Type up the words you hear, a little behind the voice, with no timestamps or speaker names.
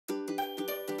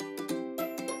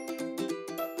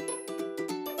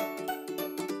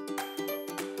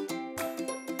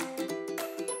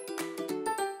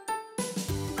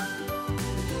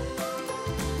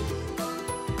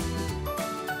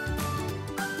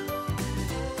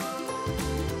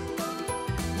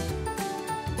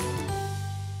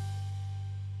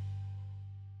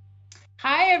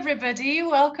everybody,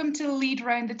 welcome to Lead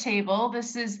Round the Table.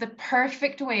 This is the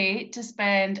perfect way to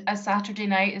spend a Saturday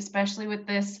night, especially with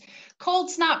this cold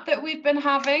snap that we've been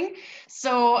having.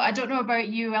 So I don't know about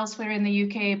you elsewhere in the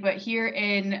UK, but here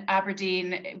in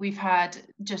Aberdeen, we've had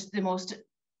just the most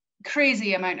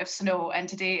crazy amount of snow, and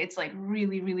today it's like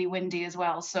really, really windy as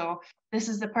well. So this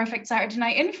is the perfect Saturday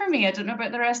night in for me. I don't know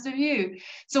about the rest of you.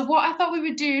 So what I thought we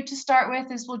would do to start with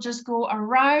is we'll just go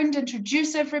around,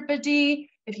 introduce everybody.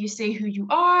 If you say who you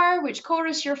are, which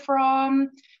chorus you're from,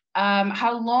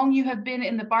 how long you have been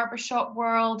in the barbershop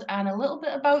world, and a little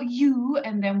bit about you,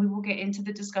 and then we will get into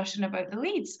the discussion about the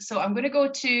leads. So I'm going to go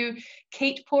to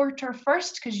Kate Porter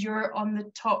first, because you're on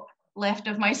the top left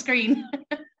of my screen.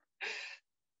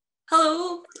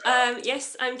 Hello,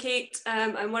 yes, I'm Kate.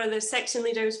 I'm one of the section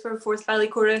leaders for Forth Valley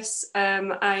Chorus.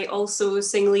 I also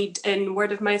sing lead in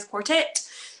Word of Mouth Quartet,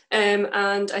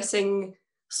 and I sing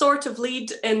sort of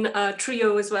lead in a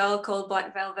trio as well called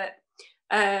Black Velvet.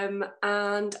 And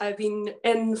I've been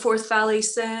in Forth Valley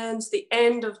since the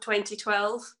end of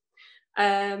 2012.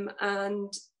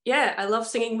 And yeah, I love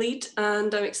singing lead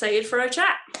and I'm excited for our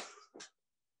chat.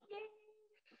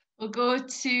 We'll go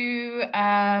to,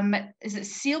 is it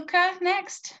Silke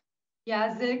next?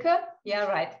 Yeah, Silke. Yeah,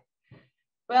 right.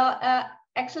 Well,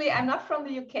 actually, I'm not from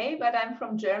the UK, but I'm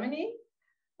from Germany.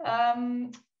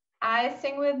 I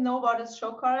sing with No Borders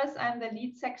Show Chorus. I'm the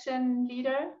lead section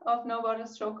leader of No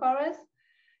Borders Show Chorus.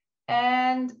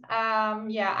 And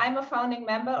yeah, I'm a founding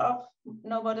member of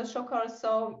No Borders Show Chorus.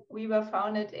 So we were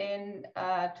founded in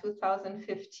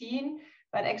 2015.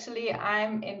 But actually,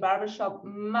 I'm in barbershop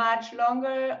much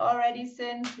longer already,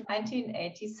 since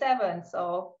 1987.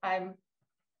 So I'm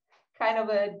kind of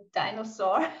a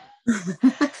dinosaur.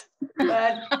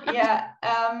 But yeah,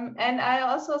 and I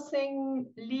also sing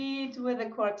lead with a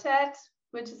quartet,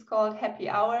 which is called Happy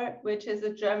Hour, which is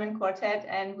a German quartet.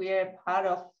 And we're part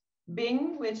of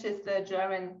Bing, which is the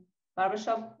German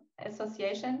Barbershop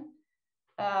Association.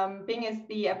 Bing is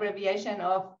the abbreviation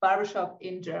of barbershop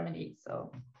in Germany. So.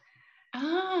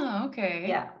 Ah, okay.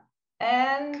 Yeah.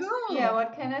 And cool. Yeah,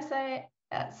 what can I say?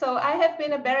 So I have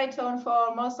been a baritone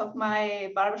for most of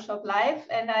my barbershop life,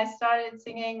 and I started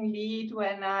singing lead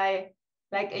when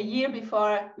like a year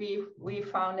before we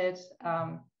founded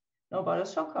No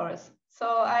Borders Show Chorus. So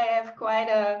I have quite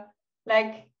a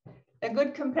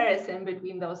good comparison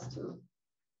between those two.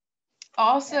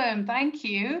 Awesome, thank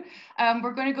you.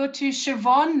 We're going to go to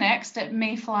Siobhan next at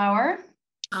Mayflower.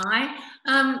 Hi.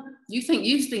 You think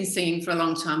you've been singing for a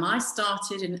long time. I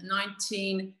started in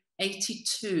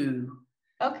 1982.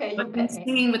 Okay, I've been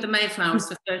singing with the Mayflowers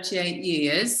for 38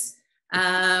 years.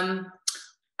 I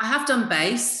have done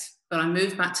bass, but I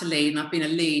moved back to lead, and I've been a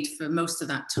lead for most of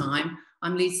that time.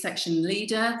 I'm lead section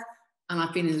leader, and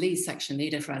I've been a lead section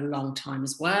leader for a long time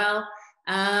as well.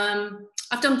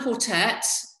 I've done quartet,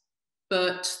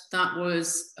 but that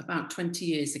was about 20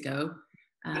 years ago.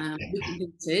 We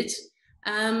completed.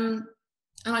 And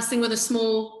I sing with a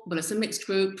small, well, it's a mixed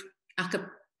group, a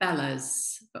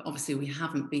cappellas, but obviously we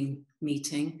haven't been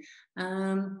meeting.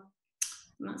 And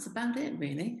that's about it,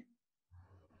 really.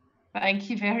 Thank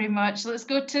you very much. Let's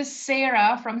go to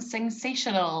Sarah from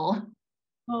Singsational.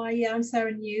 Hi, yeah, I'm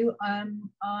Sarah New. I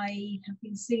have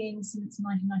been singing since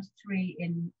 1993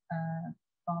 in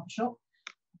barbershop.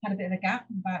 I've had a bit of a gap,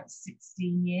 about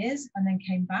 16 years, and then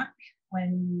came back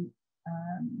when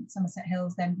Somerset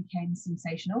Hills then became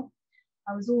Singsational.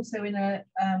 I was also in a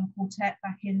quartet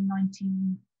back in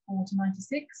 94 to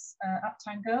 96,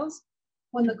 Uptown Girls.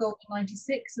 Won the gold in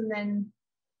 96, and then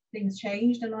things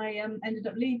changed, and I ended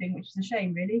up leaving, which is a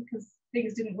shame, really, because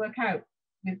things didn't work out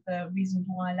with the reasons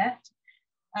why I left.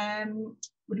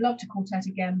 Would love to quartet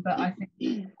again, but I think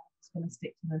I'm just going to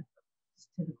stick to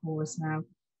the chorus now.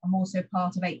 I'm also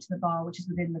part of 8 to the Bar, which is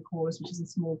within the chorus, which is a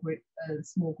small group.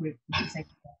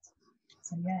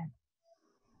 So yeah.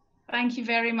 Thank you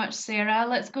very much, Sarah.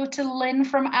 Let's go to Lynn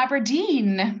from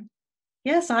Aberdeen.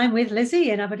 Yes, I'm with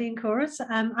Lizzie in Aberdeen Chorus.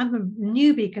 I'm a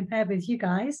newbie compared with you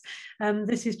guys.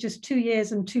 This is just 2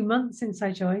 years and 2 months since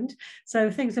I joined. So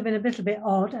things have been a little bit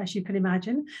odd, as you can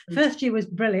imagine. First year was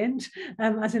brilliant,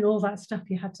 as in all that stuff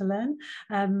you had to learn.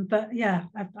 But yeah,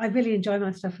 I really enjoy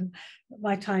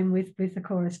my time with the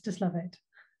chorus. Just love it.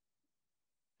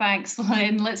 Thanks,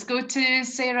 Lynn. Let's go to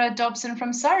Sarah Dobson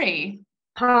from Surrey.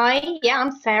 Hi, yeah,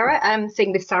 I'm Sarah. I'm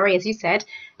singing with Surrey, as you said,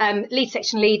 lead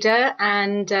section leader,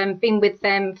 and been with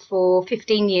them for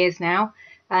 15 years now,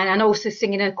 and also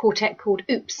singing a quartet called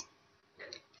Oops.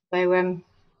 So,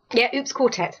 yeah, Oops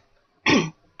Quartet.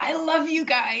 I love you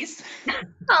guys.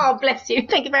 Oh, bless you.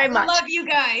 Thank you very much. I love you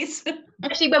guys.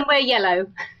 Especially when we're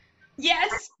yellow.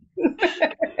 Yes.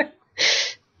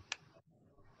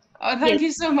 Oh, thank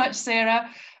you so much, Sarah.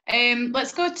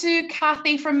 Let's go to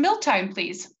Cathy from Milltown,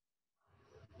 please.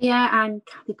 Yeah, I'm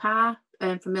Cathy Parr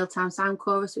from Milltown Sound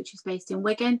Chorus, which is based in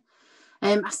Wigan.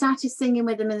 I started singing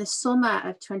with them in the summer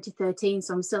of 2013,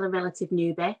 so I'm still a relative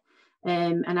newbie.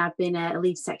 And I've been a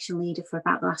lead section leader for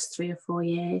about the last 3 or 4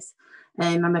 years.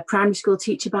 I'm a primary school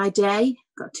teacher by day,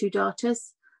 got 2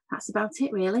 daughters. That's about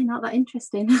it, really, not that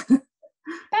interesting.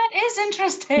 That is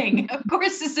interesting. Of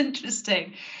course it's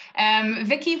interesting.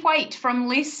 Vicky White from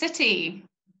Lace City.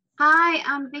 Hi,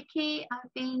 I'm Vicky.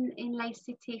 I've been in Lace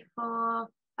City for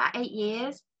about 8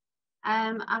 years.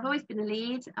 I've always been a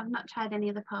lead. I've not tried any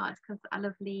other parts because I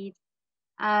love lead.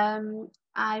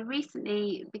 I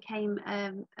recently became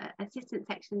assistant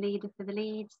section leader for the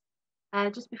leads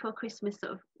just before Christmas,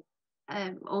 sort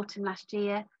of autumn last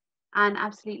year, and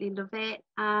absolutely love it.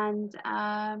 And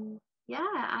yeah,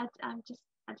 I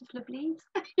just love leads.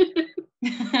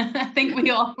 I think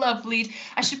we all love lead.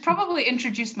 I should probably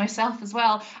introduce myself as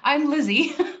well. I'm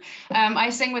Lizzie. I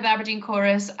sing with Aberdeen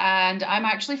Chorus, and I'm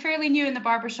actually fairly new in the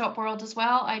barbershop world as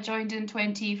well. I joined in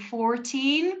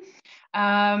 2014.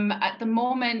 At the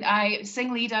moment, I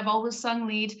sing lead. I've always sung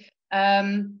lead.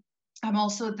 I'm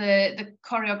also the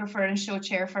choreographer and show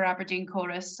chair for Aberdeen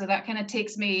Chorus, so that kind of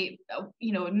takes me,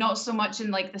 you know, not so much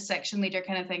in like the section leader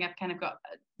kind of thing. I've kind of got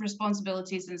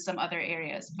responsibilities in some other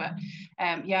areas, but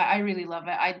yeah, I really love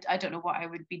it. I don't know what I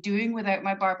would be doing without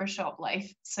my barbershop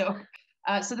life. So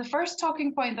so the first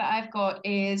talking point that I've got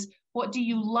is, what do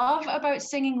you love about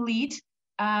singing lead,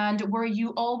 and were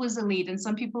you always a lead? And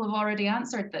some people have already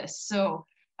answered this. So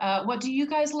what do you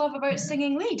guys love about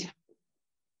singing lead?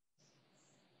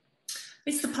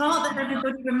 It's the part that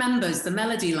everybody remembers, the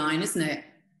melody line, isn't it?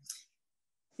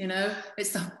 You know,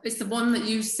 it's the one that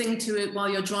you sing to it while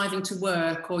you're driving to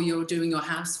work or you're doing your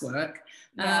housework.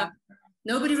 Yeah.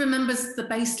 Nobody remembers the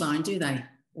bass line, do they?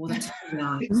 Or the tone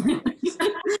line.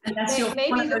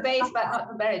 Maybe the bass, but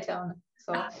not the baritone.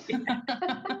 So.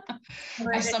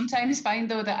 I sometimes find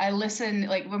though that I listen,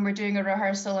 like when we're doing a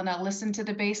rehearsal, and I'll listen to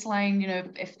the bass line, you know,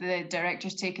 if the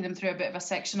director's taking them through a bit of a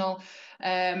sectional,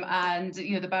 and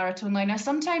you know, the baritone line.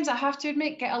 Sometimes I have to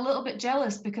admit, get a little bit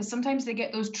jealous, because sometimes they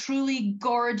get those truly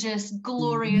gorgeous,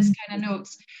 glorious kind of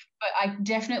notes. But I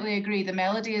definitely agree, the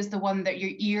melody is the one that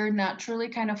your ear naturally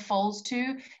kind of falls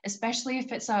to, especially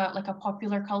if it's like a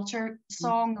popular culture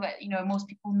song that, you know, most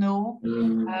people know.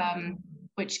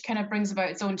 Which kind of brings about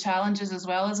its own challenges as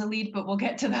well as a lead, but we'll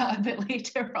get to that a bit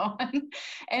later on.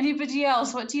 Anybody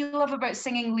else, what do you love about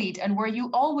singing lead, and were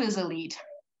you always a lead?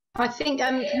 I think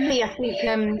for me,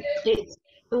 it's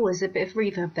always a bit of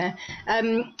reverb there.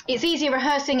 It's easier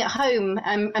rehearsing at home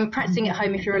and practicing at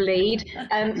home if you're a lead,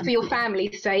 for your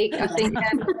family's sake. I think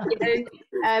you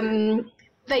know,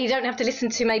 they don't have to listen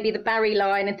to maybe the Barry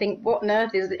line and think, what on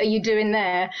earth are you doing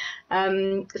there?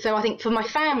 So I think for my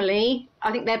family,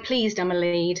 I think they're pleased I'm a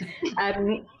lead.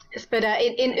 But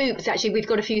in Oops, actually, we've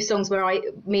got a few songs where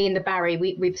me and the Barry,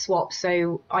 we've swapped.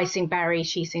 So I sing Barry,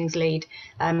 she sings lead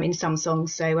in some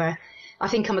songs. So I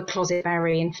think I'm a closet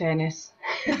Barry, in fairness.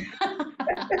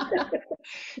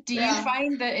 Do you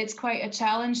find that it's quite a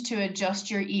challenge to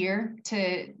adjust your ear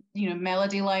to, you know,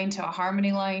 melody line to a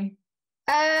harmony line?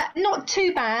 Not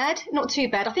too bad.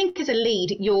 I think as a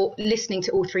lead, you're listening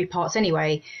to all 3 parts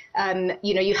anyway.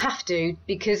 You know, you have to,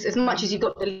 because as much as you've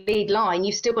got the lead line,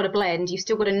 you've still got to blend, you've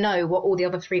still got to know what all the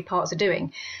other 3 parts are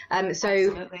doing.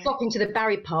 So swapping to the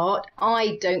Barry part,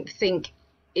 I don't think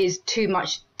is too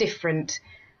much different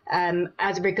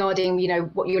as regarding, you know,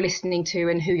 what you're listening to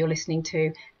and who you're listening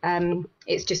to.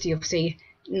 It's just obviously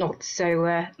not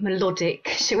so melodic,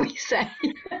 shall we say.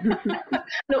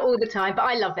 Not all the time, but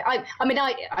I love it. I mean,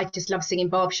 I just love singing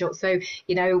barbershop, so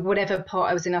you know, whatever part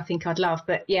I was in, I think I'd love.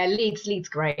 But yeah, lead's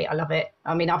great. I love it.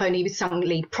 I mean, I've only sung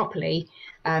lead properly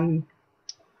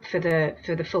for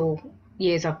the full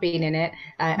years I've been in it,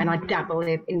 and I dabble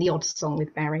in the odd song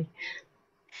with Barry.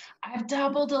 I've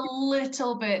dabbled a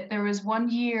little bit. There was one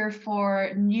year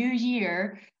for New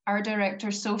Year, our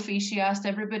director, Sophie, she asked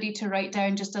everybody to write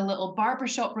down just a little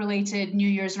barbershop related New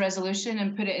Year's resolution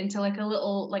and put it into like a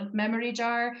little like memory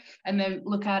jar and then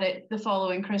look at it the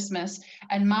following Christmas.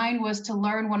 And mine was to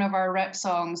learn one of our rep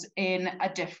songs in a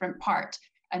different part.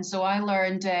 And so I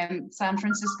learned San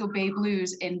Francisco Bay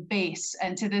Blues in bass.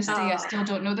 And to this day, I still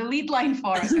don't know the lead line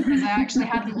for it because I actually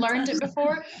hadn't learned it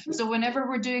before. So whenever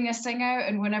we're doing a sing out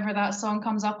and whenever that song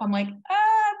comes up, I'm like,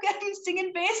 I'm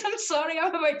singing bass. I'm sorry,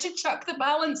 I'm about to chuck the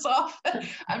balance off.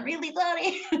 I'm really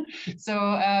sorry. So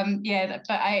yeah,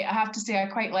 but I have to say I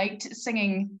quite liked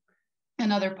singing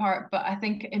another part, but I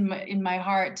think in my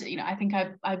heart, you know, I think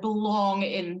I belong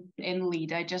in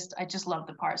lead. I just love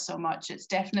the part so much. It's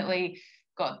definitely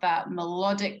got that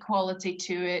melodic quality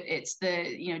to it. It's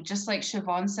the, you know, just like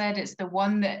Siobhan said, it's the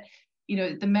one that, you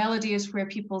know, the melody is where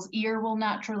people's ear will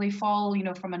naturally fall, you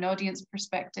know, from an audience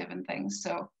perspective and things.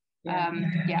 So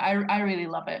I really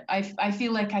love it. I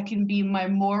feel like I can be my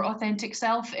more authentic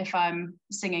self if I'm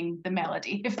singing the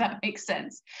melody, if that makes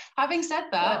sense. Having said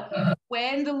that,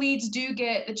 when the leads do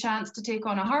get the chance to take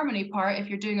on a harmony part, if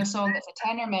you're doing a song that's a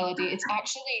tenor melody, it's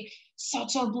actually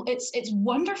it's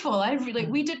wonderful.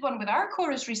 We did one with our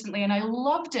chorus recently and I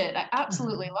loved it. I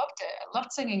absolutely loved it. I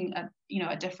loved singing a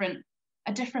different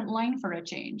line for a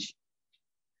change.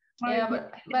 Yeah,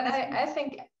 but I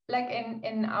think, like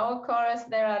in our chorus,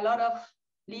 there are a lot of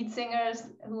lead singers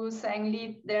who sang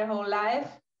lead their whole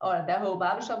life or their whole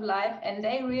barbershop life, and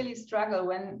they really struggle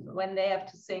when they have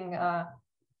to sing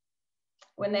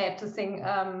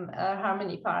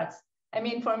harmony parts. I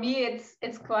mean, for me,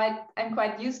 I'm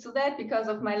quite used to that because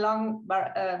of my long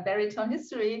baritone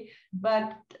history.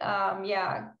 But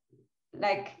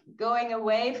like going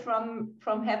away from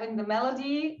having the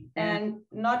melody and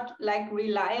not like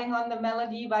relying on the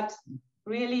melody, but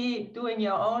really doing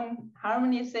your own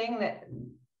harmony thing, that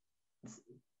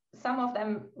some of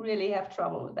them really have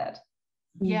trouble with that.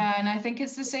 Yeah, and I think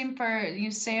it's the same for you,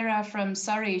 Sarah from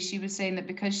Surrey. She was saying that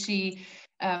because she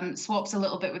swaps a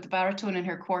little bit with the baritone in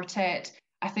her quartet,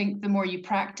 I think the more you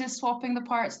practice swapping the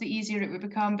parts, the easier it would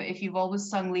become. But if you've always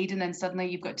sung lead and then suddenly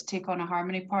you've got to take on a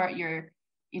harmony part, your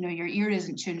ear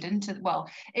isn't tuned into, well,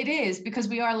 it is, because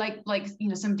we are like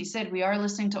somebody said, we are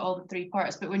listening to all the three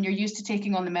parts, but when you're used to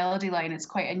taking on the melody line, it's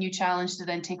quite a new challenge to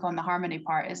then take on the harmony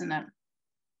part, isn't it?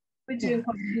 We're doing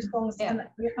quite a few songs, and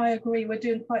I agree, we're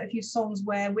doing quite a few songs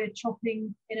where we're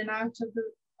chopping in and out of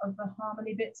the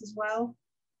harmony bits as well.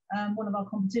 One of our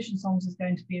competition songs is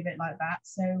going to be a bit like that,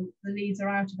 so the leads are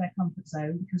out of their comfort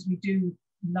zone because we do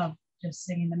love just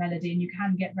singing the melody, and you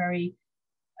can get very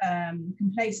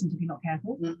complacent if you're not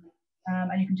careful,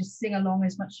 and you can just sing along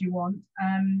as much as you want.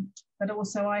 But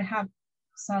also I have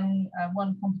sung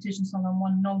one competition song and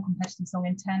one non-competitive song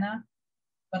in tenor,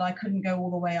 but I couldn't go all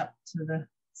the way up to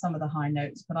some of the high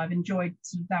notes, but I've enjoyed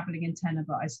sort of dabbling in tenor,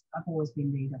 but I've always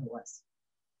been lead otherwise.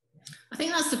 I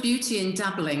think that's the beauty in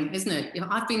dabbling, isn't it? You know,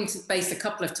 I've been to bass a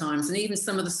couple of times, and even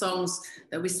some of the songs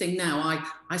that we sing now, I'm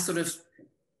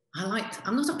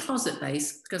not a closet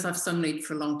bass because I've sung lead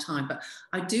for a long time, but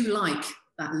I do like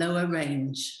that lower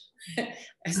range.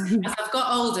 As I've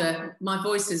got older, my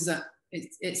voice is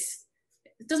it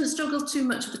doesn't struggle too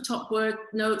much with the top word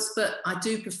notes, but I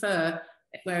do prefer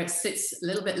where it sits a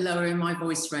little bit lower in my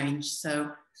voice range.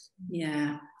 So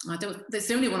yeah, that's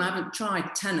the only one I haven't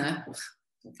tried. Tenor,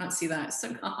 I fancy that, it's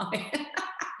so high.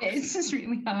 It's just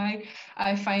really high.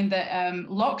 I find that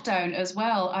lockdown as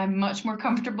well, I'm much more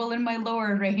comfortable in my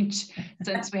lower range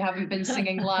since we haven't been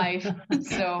singing live.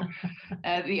 So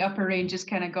the upper range has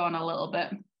kind of gone a little bit.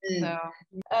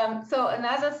 So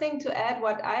another thing to add,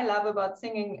 what I love about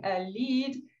singing a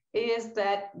lead is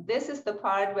that this is the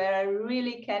part where I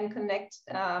really can connect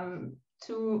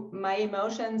to my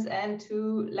emotions and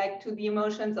to the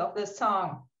emotions of the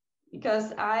song,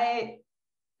 because I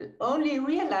only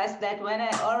realized that when I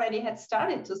already had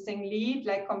started to sing lead,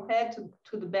 like compared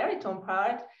to the baritone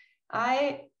part,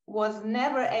 I was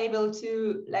never able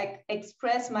to like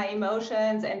express my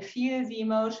emotions and feel the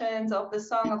emotions of the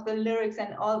song, of the lyrics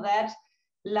and all that,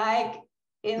 like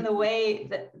in the way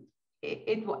that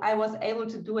I was able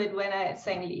to do it when I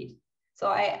sang lead. So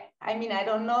I mean, I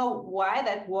don't know why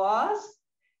that was,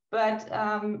 but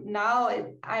now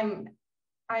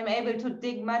I'm able to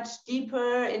dig much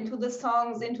deeper into the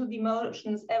songs, into the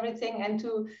emotions, everything, and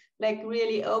to like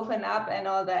really open up and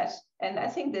all that. And I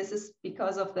think this is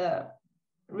because of the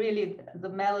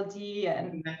melody,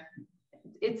 and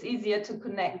it's easier to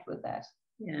connect with that.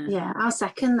 Yeah, I'll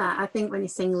second that. I think when you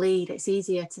sing lead, it's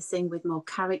easier to sing with more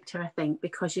character, I think,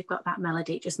 because you've got that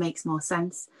melody, it just makes more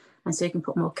sense. And so you can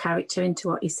put more character into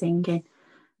what you're singing.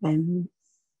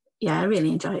 Yeah, I really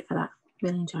enjoy it for that.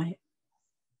 Really enjoy it.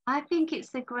 I think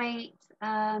it's a great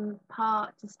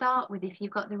part to start with if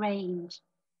you've got the range.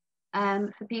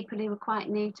 For people who are quite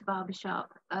new to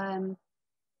barbershop, as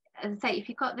I say, if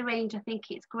you've got the range, I think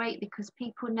it's great because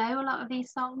people know a lot of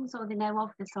these songs, or they know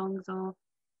of the songs, or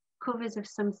covers of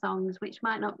some songs which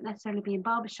might not necessarily be in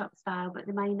barbershop style, but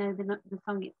they may know the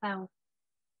song itself.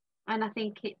 And I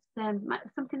think it's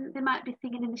something that they might be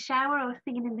singing in the shower or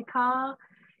singing in the car,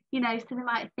 you know, so they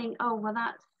might think, oh, well,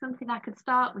 that's something I could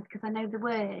start with because I know the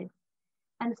words.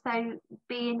 And so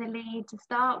being a lead to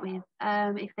start with,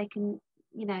 if they can,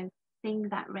 you know, sing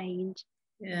that range,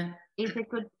 is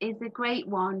a great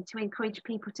one to encourage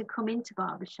people to come into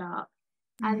barbershop.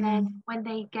 And then when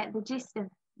they get the gist of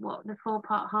what the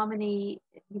 4-part harmony,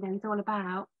 you know, is all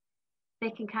about, they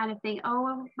can kind of think, oh,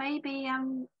 well, maybe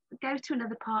go to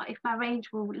another part if my range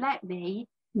will let me.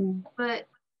 But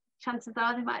chances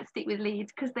are they might stick with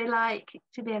leads because they like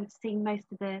to be able to sing most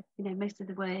of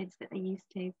the words that they're used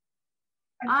to.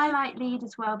 I like lead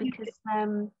as well because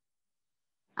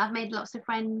I've made lots of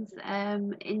friends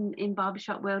in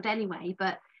barbershop world anyway,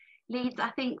 but Leeds, I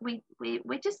think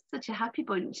we're just such a happy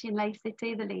bunch in Leigh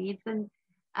City, the Leeds, and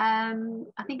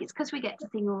I think it's because we get to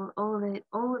sing all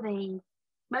the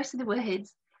most of the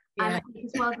words, and I think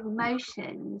as well as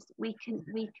emotions, we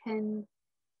can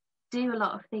do a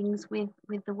lot of things with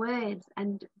the words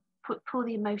and pull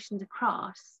the emotions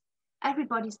across.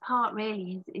 Everybody's part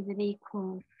really is an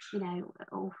equal, you know,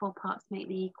 all 4 parts make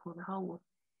the equal, the whole.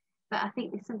 But I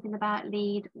think there's something about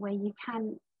lead where you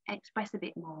can express a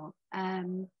bit more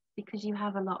because you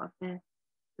have a lot of the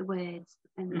words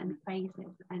and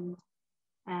phrases, and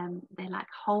they're like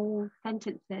whole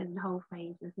sentences and whole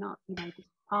phrases, not, you know, just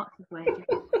parts of words.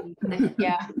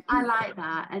 Yeah, I like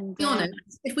that. And be honest,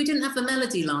 if we didn't have the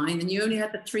melody line and you only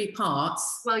had the 3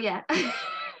 parts, well, yeah.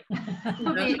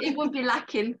 It would be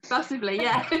lacking massively,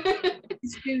 yeah.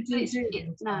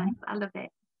 It's nice, I love it.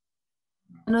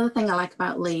 Another thing I like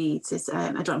about Leeds is,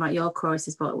 I don't know about your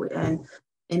choruses, but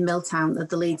in Milltown,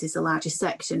 the Leeds is the largest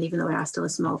section, even though we are still a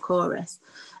small chorus.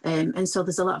 And so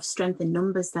there's a lot of strength in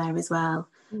numbers there as well.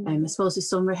 I suppose with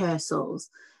some rehearsals,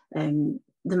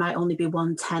 there might only be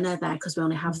 1 tenor there because we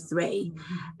only have 3,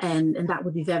 and that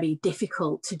would be very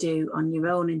difficult to do on your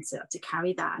own and to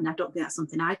carry that. And I don't think that's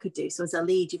something I could do. So as a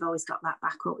lead, you've always got that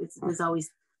backup.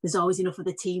 There's always enough of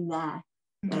the team there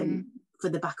for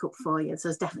the backup for you. So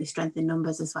there's definitely strength in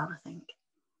numbers as well, I think.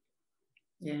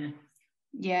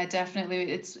 Yeah,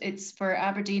 definitely. It's for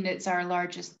Aberdeen, it's our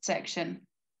largest section.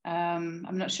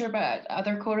 I'm not sure about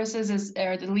other choruses.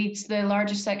 Are the Leeds the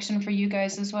largest section for you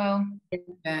guys as well?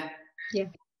 Yeah,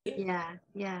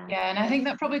 and I think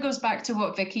that probably goes back to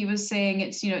what Vicky was saying.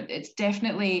 It's, you know, it's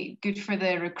definitely good for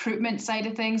the recruitment side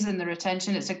of things and the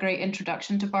retention. It's a great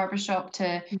introduction to barbershop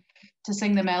to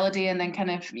sing the melody and then kind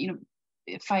of, you know,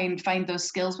 find those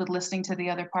skills with listening to the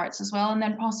other parts as well, and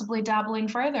then possibly dabbling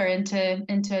further into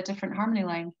a different harmony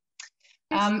line.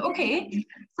 Okay.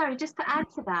 Sorry, just to add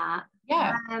to that.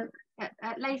 Yeah.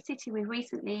 At Leigh City, we've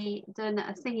recently done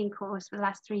a singing course for the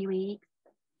last 3 weeks,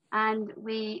 and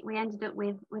we ended up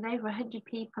with over 100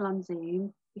 people on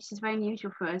Zoom, which is very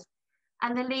unusual for us.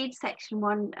 And the lead section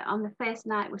one on the first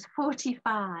night was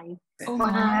 45. Oh,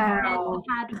 wow.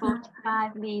 We had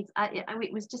 45 leads.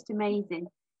 It was just amazing.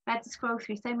 I had to scroll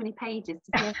through so many pages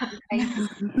to see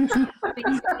everything.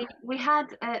 We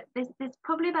had there's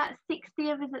probably about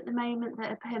 60 of us at the moment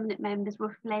that are permanent members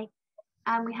roughly,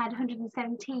 and we had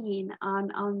 117 on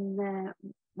the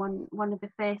one of the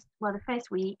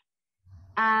first week,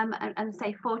 and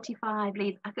say 45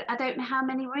 leads. I don't know how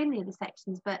many were in the other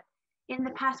sections, but in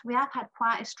the past we have had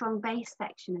quite a strong bass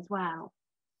section as well,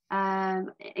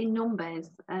 in numbers,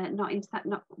 not in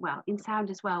sound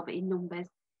as well, but in numbers.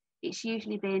 It's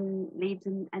usually been leads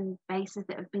and basses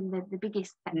that have been the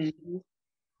biggest sections.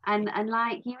 And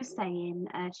like you were saying,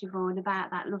 Siobhan,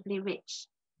 about that lovely, rich,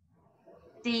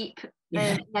 deep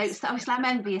notes. Obviously, I'm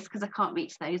envious because I can't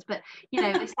reach those, but, you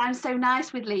know, it sounds so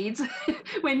nice with leads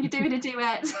when you're doing a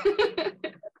duet.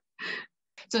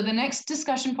 So the next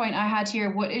discussion point I had here,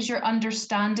 what is your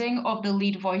understanding of the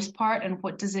lead voice part and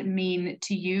what does it mean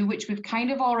to you, which we've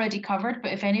kind of already covered,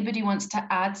 but if anybody wants to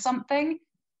add something,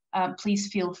 please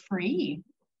feel free.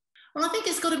 Well, I think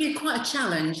it's got to be quite a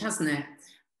challenge, hasn't it?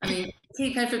 I mean,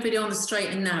 keep everybody on the straight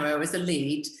and narrow as a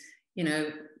lead. You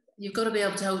know, you've got to be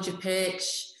able to hold your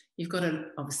pitch. You've got to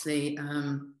obviously,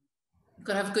 you've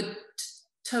got to have a good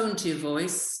tone to your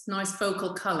voice, nice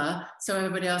vocal colour, so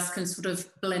everybody else can sort of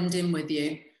blend in with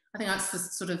you. I think that's the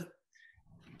sort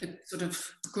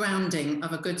of grounding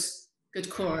of a good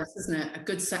chorus, isn't it? A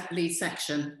good lead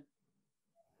section.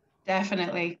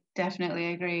 Definitely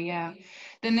agree, yeah.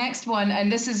 The next one,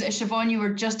 and this is, Siobhan, you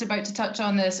were just about to touch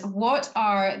on this. What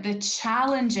are the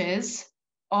challenges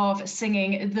of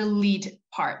singing the lead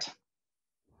part?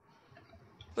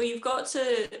 Well, you've got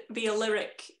to be a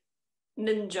lyric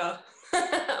ninja.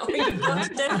 You've got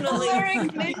to definitely,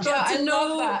 you've got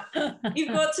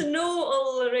to know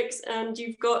all the lyrics, and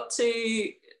you've got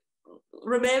to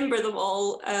remember them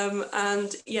all.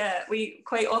 And yeah, we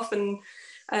quite often,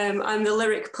 I'm the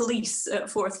lyric police at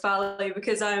Forth Valley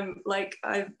because I'm like,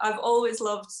 I've always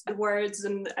loved the words,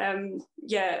 and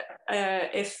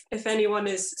if anyone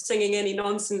is singing any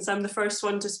nonsense, I'm the first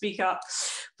one to speak up.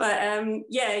 But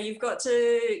yeah, you've got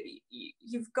to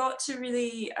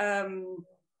really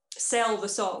sell the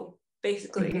song.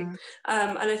 basically.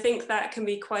 And I think that can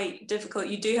be quite difficult.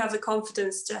 You do have the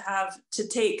confidence to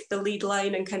take the lead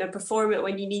line and kind of perform it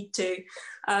when you need to,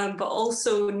 but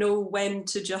also know when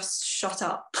to just shut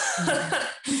up.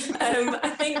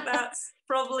 I think that's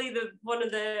probably one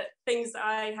of the things that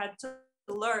I had to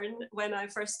learn when I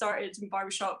first started in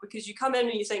barbershop, because you come in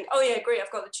and you think, oh yeah, great,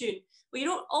 I've got the tune. Well, you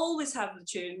don't always have the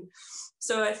tune.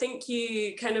 So I think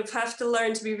you kind of have to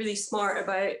learn to be really smart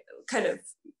about kind of,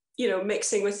 you know,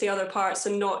 mixing with the other parts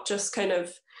and not just kind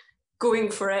of going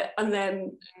for it and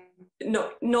then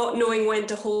not knowing when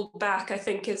to hold back, I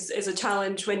think is a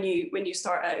challenge when you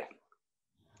start out.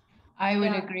 I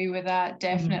would agree with that,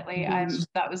 definitely.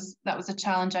 That was a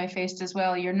challenge I faced as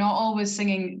well. You're not always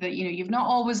singing that, you know, you've not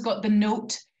always got the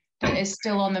note that is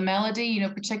still on the melody, you know,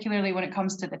 particularly when it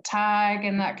comes to the tag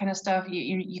and that kind of stuff.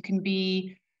 You can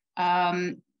be,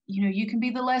 you know, you can be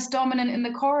the less dominant in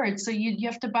the chord, so you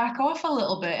have to back off a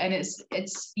little bit. And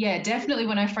it's yeah, definitely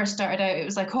when I first started out, it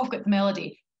was like, oh, I've got the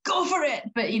melody, go for it.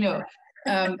 But, you know,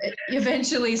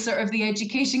 eventually sort of the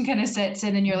education kind of sets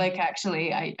in and you're like,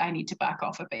 actually, I need to back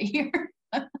off a bit here.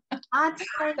 I'd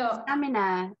say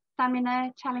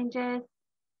stamina challenges,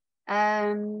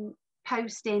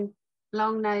 posting,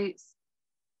 long notes,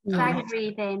 staggered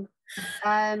breathing,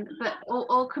 but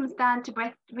all comes down to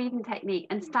breathing technique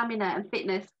and stamina and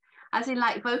fitness, as in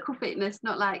like vocal fitness,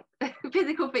 not like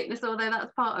physical fitness, although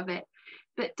that's part of it,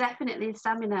 but definitely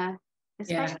stamina,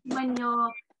 especially when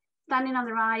you're standing on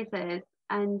the risers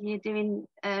and you're doing,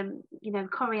 you know,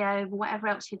 choreo, whatever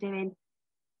else you're doing.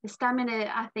 The stamina,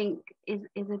 I think, is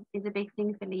a big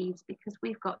thing for leads, because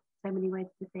we've got so many ways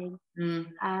to sing.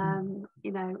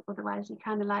 You know, otherwise you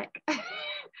kind of like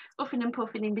puffing and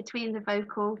puffing in between the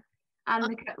vocal and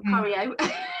the choreo.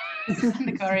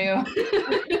 The choreo.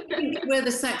 I think we're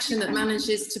the section that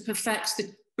manages to perfect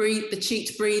the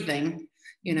cheat breathing.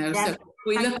 You know, so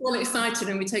we look all excited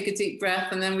and we take a deep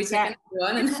breath and then we take another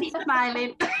one and keep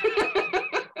smiling.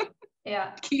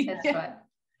 Yeah, that's right.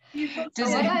 So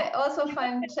what I also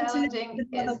find challenging is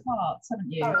other parts,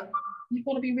 haven't you? You've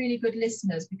got to be really good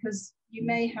listeners, because you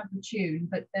may have the tune,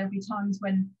 but there'll be times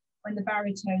when the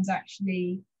baritones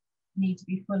actually need to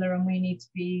be fuller and we need to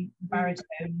be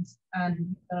baritones, and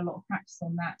we've done a lot of practice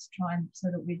on that to try and so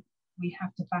that we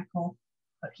have to back off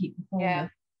but keep performing.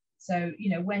 So, you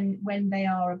know, when they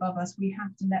are above us, we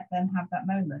have to let them have that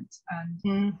moment.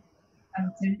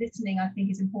 And so listening, I think,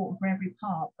 is important for every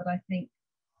part, but I think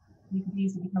we could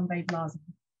easily become very blasé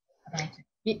about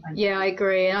it. Yeah, I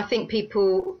agree. And I think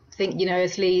people think, you know,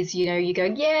 as leads, you know, you go,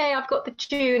 yeah, I've got the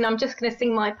tune, I'm just going to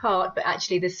sing my part. But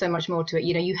actually, there's so much more to it.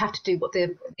 You know, you have to do what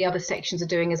the other sections are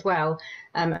doing as well.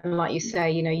 And like you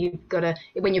say, you know, you've got to,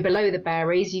 when you're below the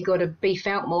barries, you've got to beef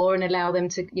out more and allow them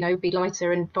to, you know, be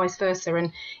lighter and vice versa.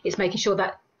 And it's making sure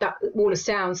that all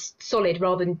sounds solid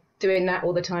rather than doing that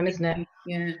all the time, isn't it?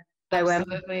 Yeah, so,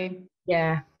 absolutely.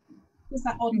 Yeah. There's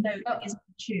that odd note that isn't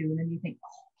a tune, and you think, oh,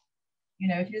 you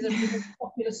know, if there's a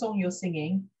popular song you're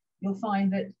singing, you'll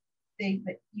find that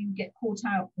you get caught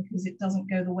out because it doesn't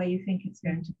go the way you think it's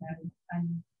going to go, and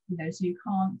you know, so you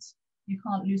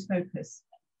can't lose focus.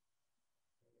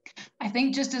 I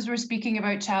think just as we're speaking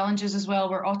about challenges as well,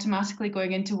 we're automatically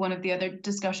going into one of the other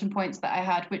discussion points that I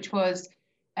had, which was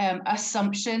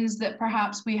assumptions that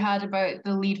perhaps we had about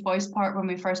the lead voice part when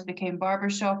we first became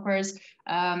barbershoppers.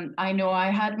 I know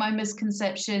I had my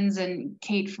misconceptions, and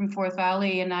Kate from Forth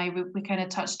Valley and we kind of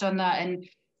touched on that, and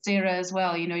Sarah as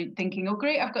well, you know, thinking, oh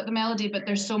great, I've got the melody, but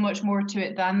there's so much more to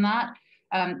it than that.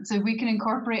 So we can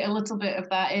incorporate a little bit of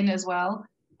that in as well.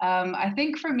 I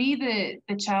think for me,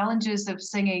 the challenges of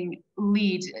singing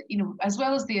lead, you know, as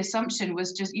well as the assumption,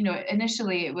 was just, you know,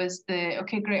 initially it was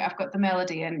okay, great, I've got the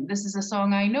melody and this is a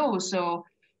song I know. So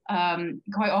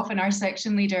quite often our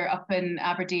section leader up in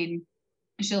Aberdeen,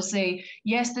 she'll say,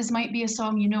 yes, this might be a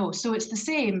song you know, so it's the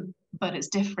same, but it's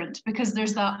different, because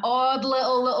there's that odd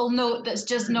little note that's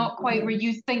just not quite where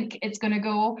you think it's going to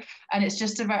go. And it's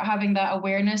just about having that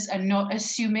awareness and not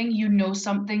assuming you know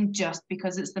something just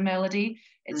because it's the melody.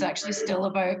 It's actually still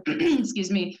about,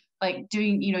 excuse me, like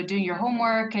doing your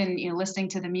homework and, you know, listening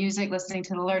to the music, listening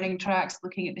to the learning tracks,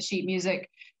 looking at the sheet music,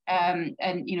 and,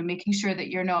 you know, making sure that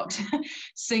you're not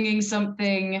singing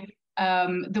something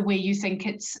the way you think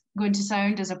it's going to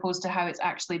sound, as opposed to how it's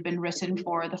actually been written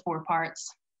for the four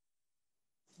parts.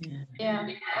 Yeah,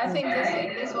 I think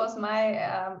this was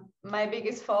my my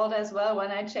biggest fault as well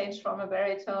when I changed from a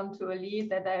baritone to a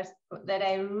lead, that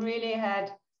I really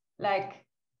had like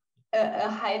a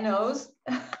high nose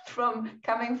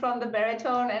coming from the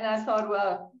baritone, and I thought,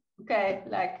 well, okay,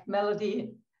 like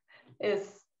melody is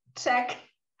check,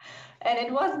 and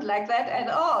it wasn't like that at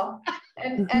all.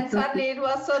 And suddenly it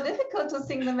was so difficult to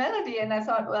sing the melody. And I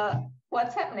thought, well,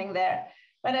 what's happening there?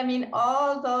 But I mean,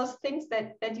 all those things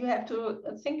that you have to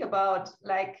think about,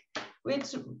 like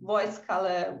which voice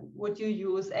color would you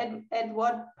use at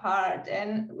what part,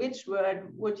 and which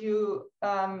word would you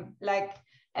like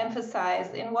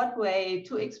emphasize in what way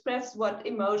to express what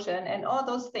emotion, and all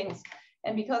those things.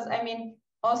 And because I mean,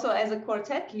 also as a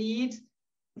quartet lead,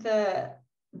 the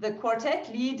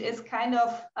quartet lead is kind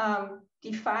of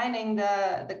defining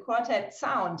the quartet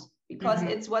sound, because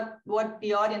it's what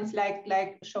the audience, like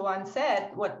Siobhan said,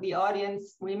 what the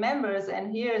audience remembers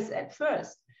and hears at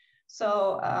first.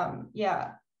 So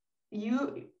yeah,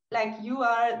 you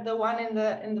are the one in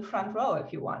the front row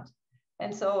if you want.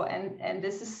 And so and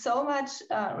this is so much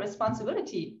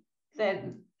responsibility that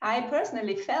I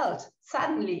personally felt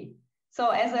suddenly.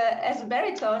 So as a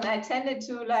baritone, I tended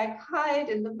to like hide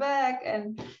in the back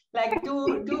and like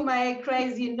do my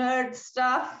crazy nerd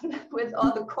stuff with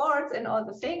all the chords and all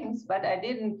the things, but I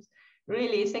didn't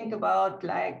really think about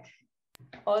like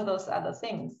all those other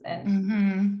things.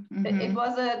 And it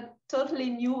was a totally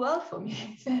new world for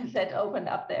me that opened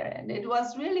up there. And it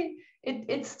was really,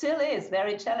 it still is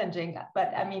very challenging,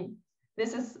 but I mean,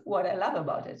 this is what I love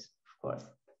about it, of course.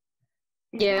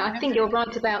 Yeah, I think you're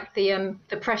right about the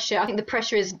pressure. I think the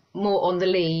pressure is more on the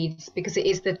leads because it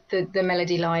is the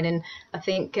melody line. And I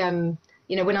think, you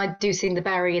know, when I do sing the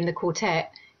Barry in the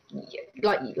quartet,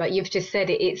 like you've just said,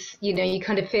 it's, you know, you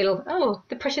kind of feel, oh,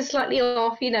 the pressure's slightly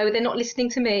off, you know, they're not listening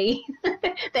to me,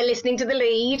 they're listening to the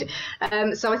lead.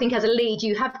 So I think as a lead,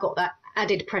 you have got that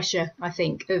added pressure, I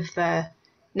think, of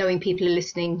knowing people are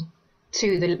listening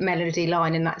to the melody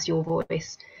line and that's your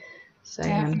voice. So,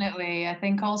 definitely. I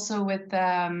think also with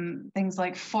things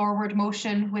like forward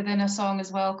motion within a song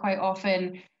as well, quite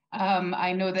often,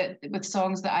 I know that with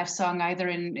songs that I've sung either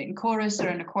in chorus or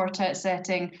in a quartet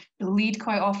setting, the lead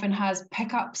quite often has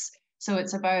pickups. So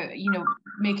it's about, you know,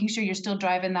 making sure you're still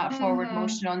driving that forward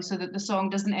motion on so that the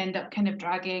song doesn't end up kind of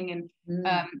dragging. And,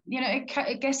 you know,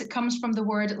 I guess it comes from the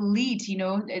word lead, you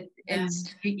know,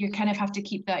 it's you kind of have to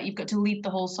keep that. You've got to lead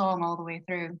the whole song all the way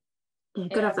through.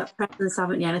 You've got to have that presence,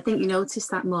 haven't you? And I think you notice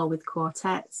that more with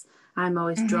quartets. I'm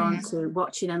always drawn to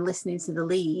watching and listening to the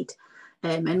lead,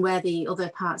 and where the other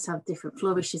parts have different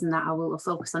flourishes and that, I will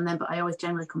focus on them, but I always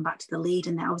generally come back to the lead,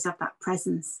 and they always have that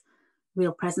presence,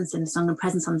 real presence in the song and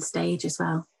presence on the stage as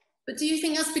well. But do you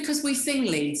think that's because we sing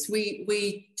leads?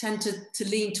 We tend to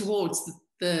lean towards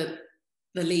the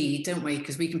lead, don't we?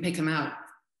 Because we can pick them out,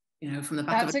 you know, from the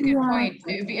back. That's a good point.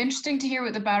 It would be interesting to hear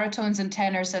what the baritones and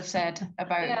tenors have said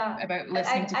about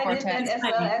listening to quartets. I did that as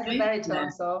well as a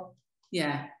baritone, so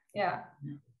yeah.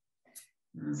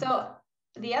 So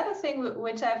the other thing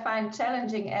which I find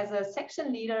challenging as a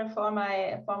section leader for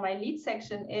my lead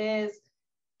section is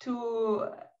to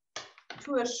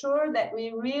assure that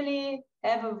we really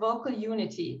have a vocal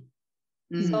unity,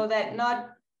 so that not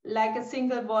like a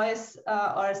single voice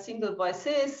or single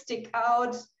voices stick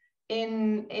out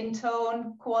in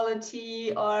tone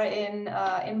quality or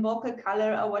in vocal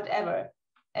color or whatever.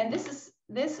 And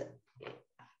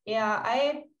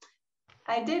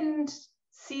I didn't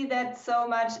see that so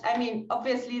much. I mean,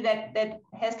 obviously that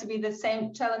has to be the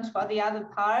same challenge for the other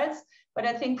parts, but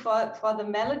I think for the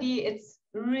melody, it's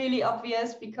really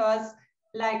obvious because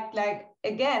like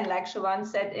Siobhan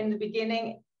said in the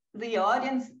beginning, the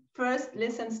audience first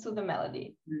listens to the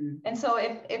melody. And so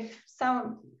if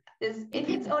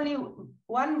it's only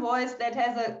one voice that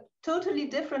has a totally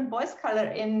different voice color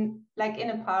in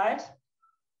a part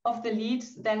of the lead,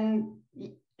 then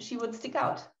she would stick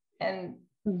out, and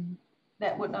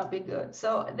that would not be good.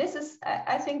 So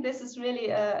I think this is really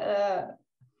a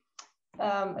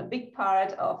big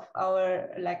part of our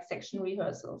section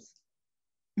rehearsals.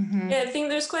 Yeah, I think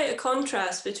there's quite a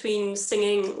contrast between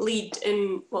singing lead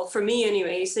in, well, for me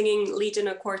anyway, singing lead in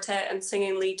a quartet and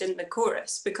singing lead in the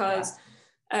chorus, because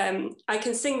I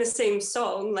can sing the same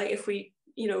song. Like if we,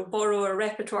 you know, borrow a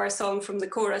repertoire song from the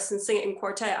chorus and sing it in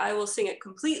quartet, I will sing it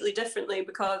completely differently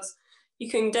because you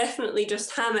can definitely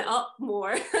just ham it up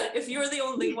more if you're the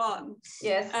only one.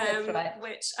 Yes, that's right.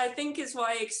 Which I think is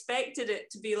why I expected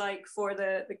it to be like for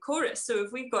the chorus. So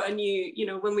if we've got a new, you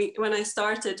know, when I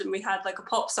started and we had like a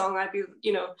pop song, I'd be,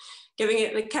 you know, giving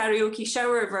it the karaoke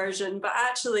shower version. But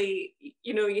actually,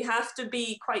 you know, you have to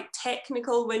be quite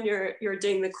technical when you're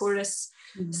doing the chorus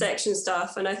section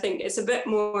stuff. And I think it's a bit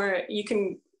more, you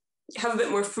can have a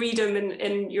bit more freedom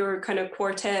in your kind of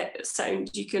quartet sound.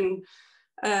 You can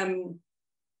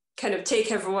kind of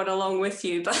take everyone along with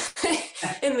you, but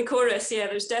in the chorus,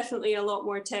 there's definitely a lot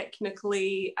more technical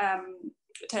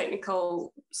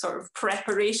sort of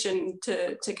preparation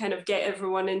to kind of get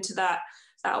everyone into that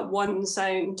that one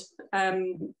sound.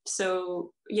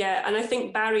 So yeah, and I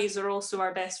think Barrys are also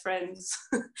our best friends.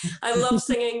 I love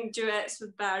singing duets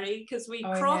with Barry because we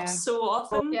cross so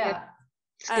often. Yeah.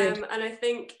 And I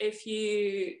think if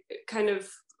you kind of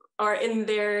are in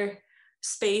their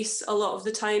space a lot of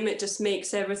the time, it just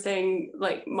makes everything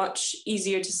like much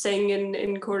easier to sing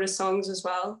in chorus songs as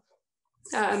well.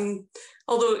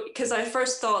 Although, because I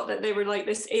first thought that they were like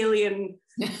this alien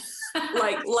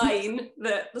like line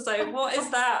that was like, what is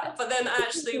that? But then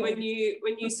actually when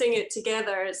you sing it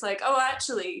together, it's like, oh,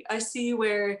 actually I see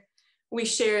where we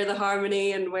share the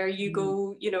harmony and where you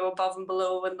go, you know, above and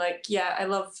below. And like, yeah, I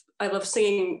love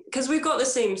singing because we've got the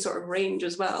same sort of range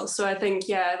as well. So I think,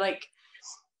 yeah, like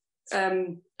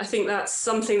I think that's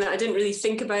something that I didn't really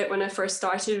think about when I first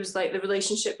started, was like the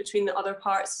relationship between the other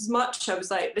parts as much. I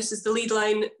was like, this is the lead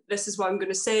line, this is what I'm going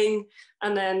to sing.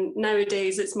 And then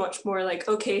nowadays it's much more like,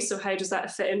 okay, so how does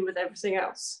that fit in with everything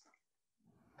else?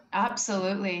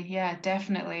 Absolutely. Yeah,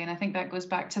 definitely. And I think that goes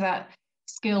back to that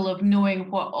skill of knowing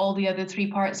what all the other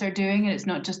three parts are doing. And it's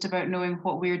not just about knowing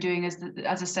what we're doing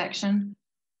as a section.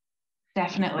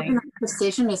 Definitely.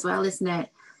 Precision as well, isn't it?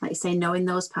 Like you say, knowing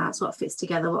those parts, what fits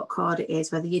together, what chord it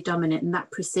is, whether you're dominant, and that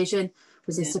precision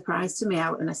was a surprise to me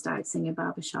out when I started singing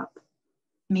barbershop.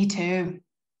 Me too.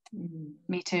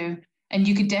 Me too. And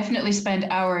you could definitely spend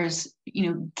hours, you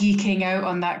know, geeking out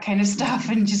on that kind of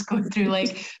stuff and just go through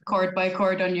like chord by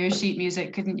chord on your sheet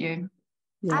music, couldn't you?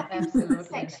 Yeah, I think as a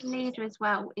section leader as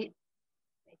well, it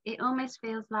almost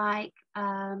feels like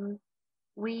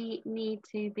we need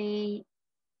to be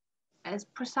as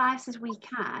precise as we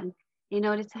can in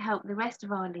order to help the rest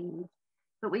of our leads,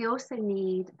 but we also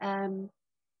need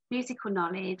musical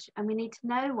knowledge, and we need to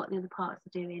know what the other parts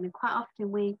are doing. And quite often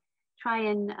we try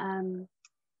and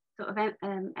sort of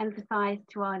emphasize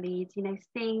to our leads, you know,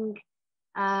 sing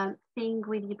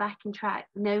with your backing track,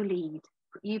 no lead,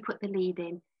 you put the lead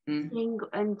in, sing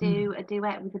and do a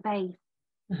duet with the bass,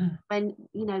 when,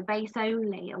 you know, bass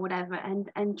only or whatever,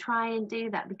 and try and do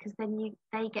that, because then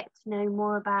they get to know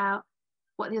more about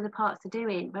what the other parts are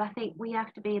doing. But I think we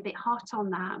have to be a bit hot on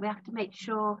that. We have to make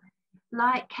sure,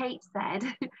 like Kate said,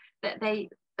 that they,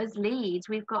 as leads,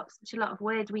 we've got such a lot of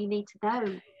words, we need to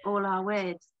know all our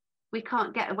words. We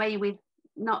can't get away with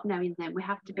not knowing them. We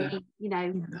have to be, you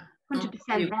know,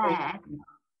 100% there.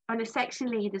 And as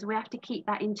section leaders, we have to keep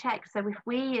that in check. So if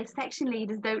we as section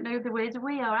leaders don't know the words,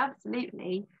 we are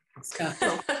absolutely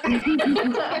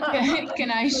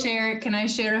Can I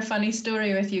share a funny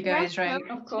story with you guys? Right,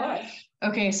 of course.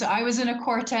 Okay, so I was in a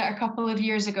quartet a couple of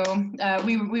years ago.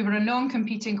 We were a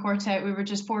non-competing quartet. We were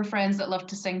just four friends that loved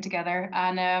to sing together,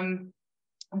 and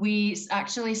we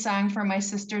actually sang for my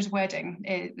sister's wedding.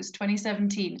 It was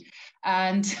 2017,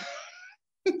 and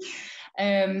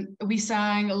we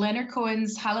sang Leonard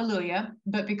Cohen's Hallelujah,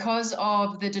 but because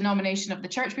of the denomination of the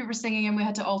church we were singing in, we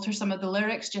had to alter some of the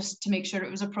lyrics just to make sure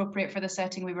it was appropriate for the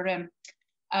setting we were in,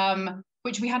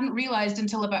 which we hadn't realized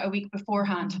until about a week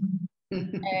beforehand.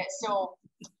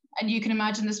 And you can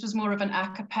imagine this was more of an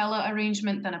a cappella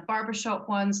arrangement than a barbershop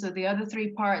one. So the other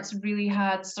three parts really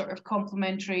had sort of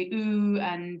complementary ooh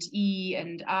and e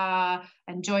and ah,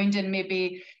 and joined in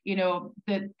maybe, you know,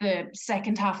 the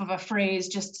second half of a phrase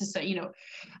just to say, you know.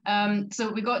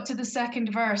 So we got to the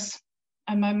second verse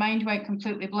and my mind went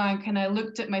completely blank, and I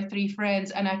looked at my three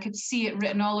friends and I could see it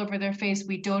written all over their face.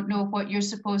 We don't know what you're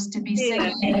supposed to be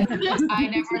singing. I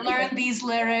never learned these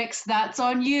lyrics. That's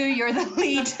on you. You're the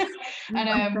lead.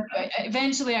 And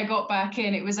eventually I got back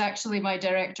in. It was actually my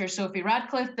director, Sophie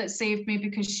Radcliffe, that saved me,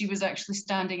 because she was actually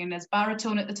standing in as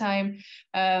baritone at the time.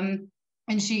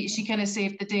 And she kind of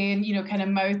saved the day and, you know, kind of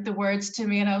mouthed the words to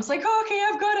me. And I was like, oh, okay,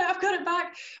 I've got it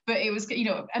back. But it was, you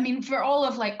know, I mean, for all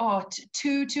of like,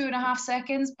 2.5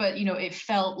 seconds, but, you know, it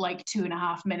felt like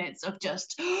 2.5 minutes of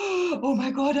just, oh my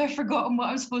God, I've forgotten what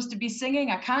I'm supposed to be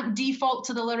singing. I can't default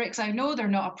to the lyrics. I know they're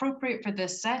not appropriate for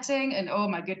this setting. And oh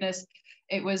my goodness,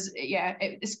 it was, yeah,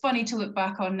 it's funny to look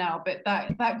back on now, but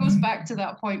that goes back to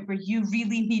that point where you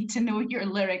really need to know your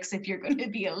lyrics if you're going to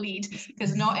be a lead,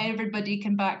 because not everybody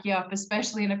can back you up,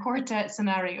 especially in a quartet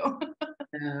scenario.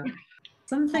 Yeah.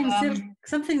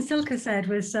 Something Silke said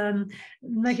was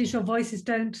making sure voices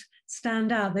don't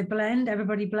stand out. They blend,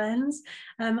 everybody blends.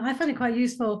 I find it quite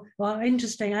useful, well,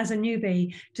 interesting as a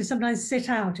newbie, to sometimes sit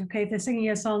out, okay, if they're singing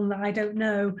a song that I don't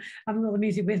know, I haven't got the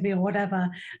music with me or whatever,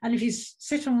 and if you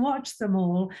sit and watch them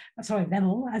all, as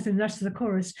in the rest of the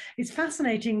chorus, it's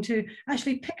fascinating to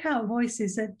actually pick out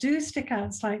voices that do stick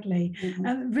out slightly.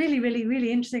 Really, really,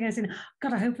 really interesting, as in,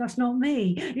 God, I hope that's not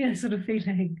me, you know, sort of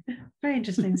feeling. Very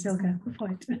interesting, Silke, good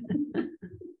point.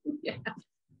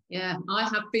 Yeah, I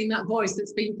have been that voice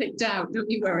that's been picked out, don't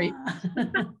you worry.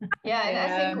 Yeah, and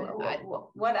I think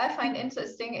what I find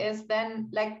interesting is then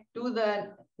like do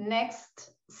the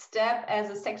next step as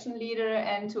a section leader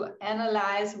and to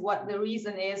analyze what the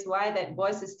reason is why that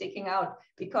voice is sticking out,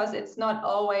 because it's not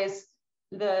always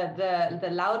the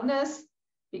loudness.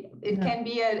 It can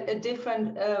be a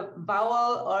different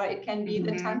vowel, or it can be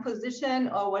the tongue position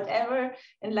or whatever,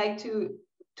 and like to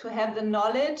have the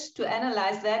knowledge to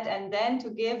analyze that, and then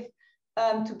to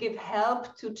give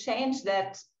help to change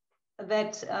that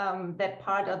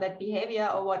part or that behavior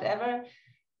or whatever.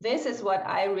 This is what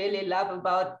I really love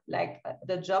about like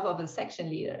the job of a section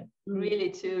leader,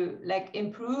 really to like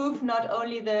improve not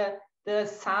only the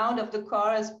sound of the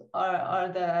chorus or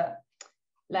the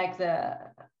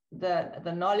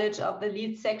knowledge of the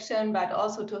lead section, but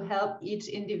also to help each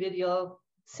individual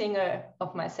singer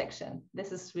of my section.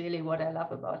 This is really what I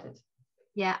love about it.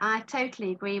 Yeah, I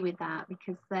totally agree with that,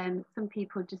 because some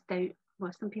people just don't,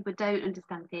 well, some people don't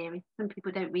understand theory, some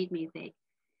people don't read music.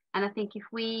 And I think if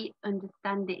we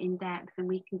understand it in depth and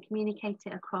we can communicate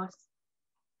it across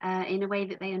in a way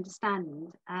that they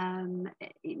understand,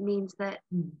 it means that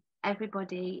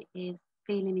everybody is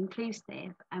feeling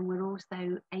inclusive, and we're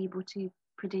also able to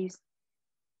produce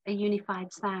a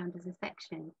unified sound as a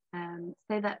section,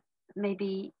 so that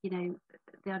maybe, you know,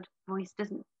 the odd voice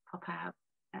doesn't pop out,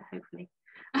 hopefully.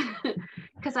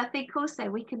 Because I think also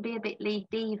we can be a bit lead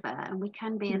diva, and we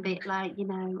can be a bit like, you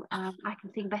know, I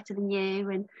can sing better than you,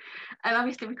 and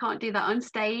obviously we can't do that on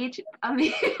stage. I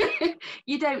mean,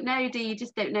 you don't know, do you? You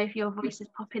just don't know if your voice is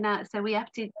popping out, so we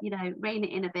have to, you know, rein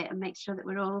it in a bit and make sure that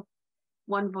we're all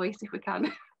one voice if we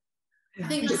can. I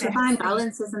think it's a fine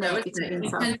balance, isn't it? You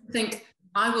tend to think,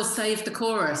 I will save the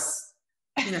chorus.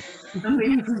 You know,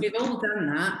 we've all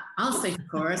done that. I'll save the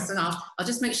chorus, and I'll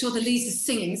just make sure the leads are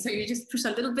singing. So you just push a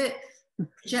little bit,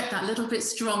 project that a little bit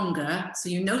stronger, so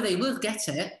you know they will get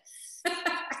it.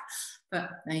 But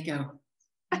there you go.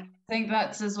 I think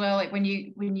that's as well, like when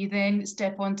you then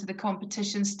step onto the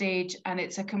competition stage, and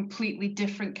it's a completely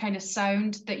different kind of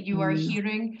sound that you are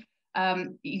hearing.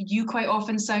 You quite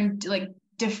often sound like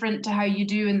different to how you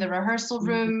do in the rehearsal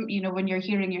room, you know, when you're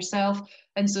hearing yourself.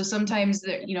 And so sometimes,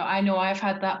 you know I've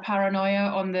had that paranoia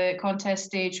on the contest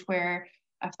stage where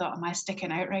I've thought, am I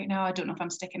sticking out right now? I don't know if I'm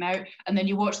sticking out. And then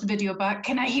you watch the video back,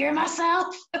 can I hear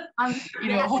myself?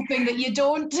 You know, hoping that you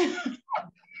don't.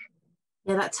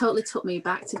 Yeah, that totally took me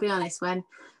back, to be honest, when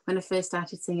I first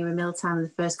started singing with Milltown, the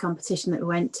first competition that we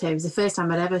went to. It was the first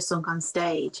time I'd ever sung on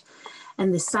stage,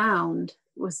 and the sound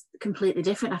was completely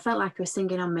different. I felt like I was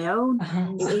singing on my own.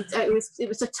 It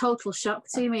was a total shock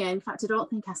to me. In fact, I don't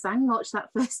think I sang much that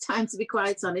first time, to be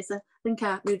quite honest. I think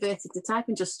I reverted to type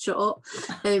and just shut up.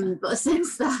 But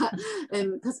since that,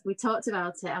 because we talked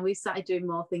about it and we started doing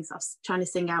more things, I was trying to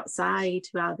sing outside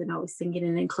rather than always singing in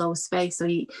an enclosed space. So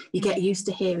you get used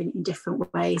to hearing in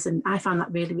different ways, and I found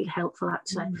that really, really helpful,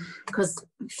 actually, because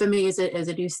for me as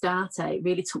a new starter, it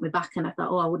really took me back, and I thought,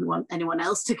 oh, I wouldn't want anyone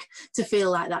else to feel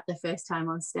like that the first time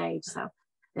on stage. So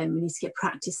we need to get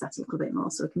practice that a little bit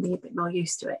more, so we can be a bit more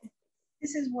used to it.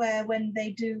 This is where, when they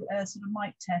do a sort of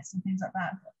mic test and things like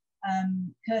that,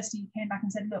 Kirsty came back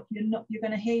and said, look, you're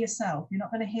going to hear yourself, you're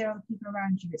not going to hear other people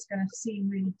around you, it's going to seem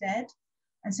really dead.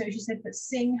 And so she said, but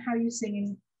sing how you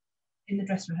sing in the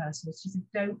dress rehearsals. She said,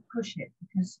 don't push it,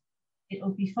 because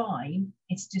it'll be fine,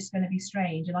 it's just going to be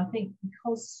strange. And I think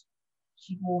because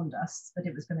she warned us that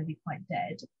it was going to be quite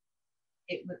dead,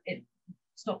 it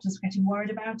stopped us getting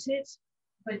worried about it.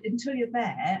 But until you're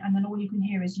there and then all you can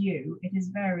hear is you, it is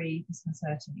very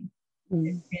disconcerting.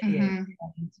 It really is.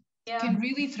 It can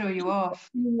really throw you off.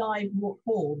 Live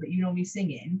hall that you normally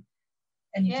sing in,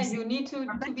 and you need to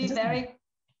be very,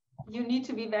 you need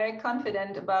to be very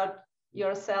confident about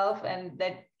yourself, and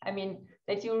that, I mean,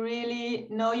 that you really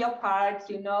know your part,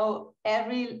 you know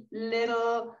every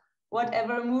little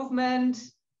whatever movement,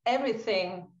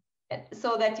 everything,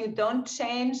 so that you don't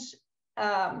change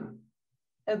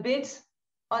a bit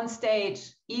on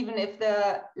stage, even if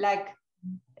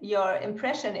your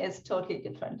impression is totally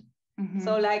different.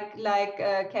 So like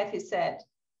Cathy said,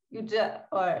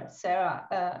 or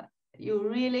Sarah, you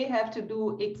really have to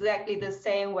do exactly the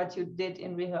same what you did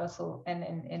in rehearsal and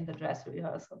in the dress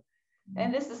rehearsal.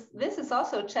 And this is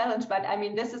also a challenge, but I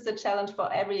mean, this is a challenge for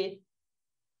every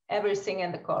singer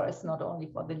in the chorus, not only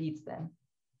for the leads then.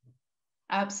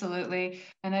 Absolutely.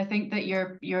 And I think that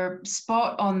your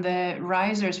spot on the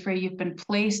risers where you've been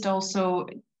placed also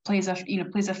plays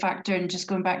a factor in just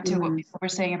going back to what people were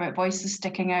saying about voices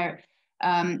sticking out.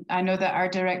 I know that our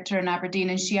director in Aberdeen,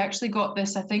 and she actually got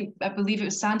this, I believe it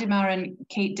was Sandy Mara and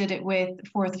Kate did it with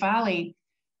Forth Valley.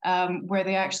 where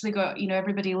they actually got, you know,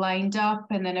 everybody lined up,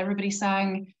 and then everybody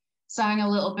sang a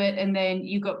little bit, and then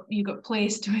you got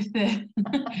placed with the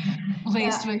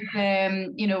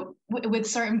with you know, with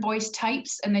certain voice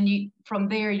types, and then from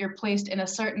there you're placed in a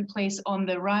certain place on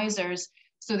the risers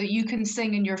so that you can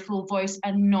sing in your full voice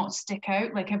and not stick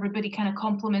out. Like everybody kind of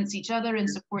complements each other and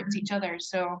supports each other.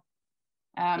 So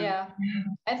I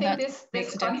think this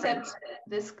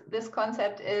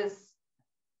concept is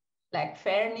like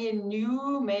fairly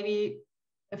new, maybe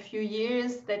a few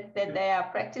years that they are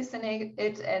practicing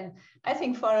it, and I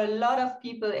think for a lot of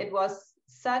people it was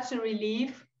such a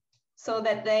relief, so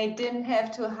that they didn't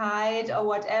have to hide or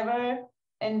whatever,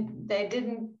 and they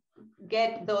didn't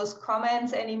get those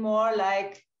comments anymore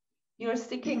like you're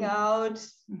sticking out,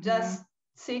 just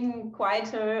sing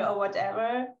quieter or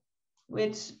whatever,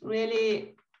 which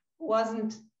really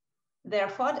wasn't their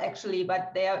fault actually,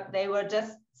 but they were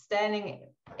just standing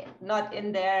not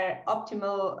in their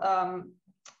optimal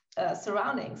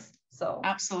surroundings. So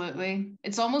absolutely,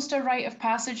 it's almost a rite of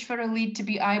passage for a lead to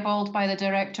be eyeballed by the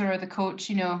director or the coach,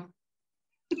 you know.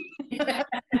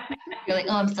 You're like,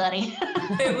 oh, I'm sorry.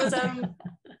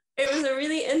 It was a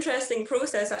really interesting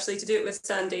process actually to do it with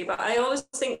Sandy, but I always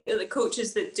think that the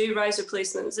coaches that do riser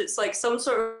placements, it's like some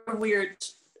sort of weird,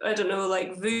 I don't know,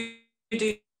 like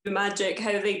voodoo magic,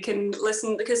 how they can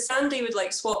listen, because Sandy would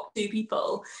like swap two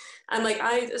people, and like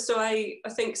I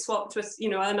think swapped with, you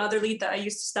know, another lead that I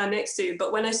used to stand next to,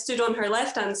 but when I stood on her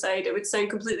left hand side it would sound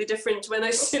completely different to when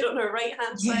I stood on her right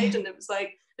hand side, and it was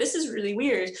like, this is really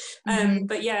weird.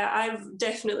 But yeah, I've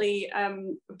definitely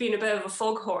been a bit of a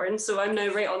foghorn, so I'm now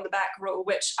right on the back row,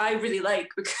 which I really like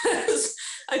because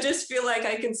I just feel like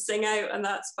I can sing out and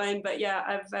that's fine. But yeah,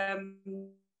 I've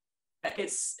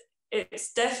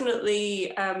it's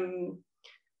definitely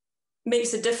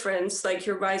makes a difference, like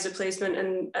your riser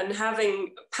placement and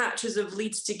having patches of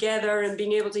leads together and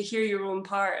being able to hear your own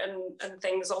part and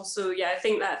things. Also, yeah, I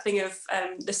think that thing of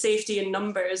the safety in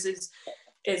numbers is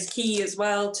key as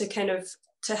well, to kind of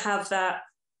to have that,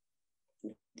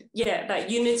 yeah, that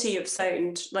unity of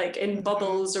sound, like in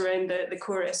bubbles around the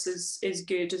chorus is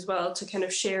good as well, to kind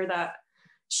of share the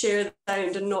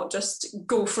sound and not just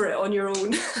go for it on your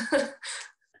own.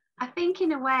 I think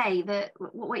in a way that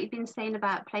what you've been saying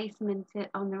about placement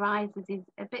on the risers is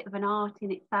a bit of an art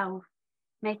in itself,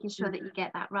 making sure that you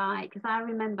get that right. Because I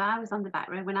remember I was on the back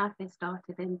row when I first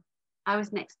started, and I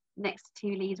was next to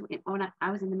two leads,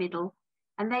 I was in the middle,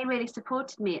 and they really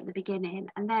supported me at the beginning.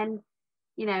 And then,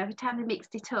 you know, every time we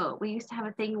mixed it up, we used to have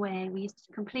a thing where we used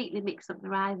to completely mix up the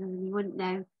risers and you wouldn't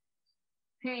know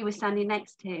who you were standing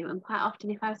next to. And quite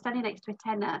often, if I was standing next to a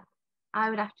tenor, I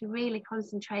would have to really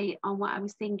concentrate on what I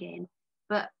was singing.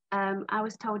 But I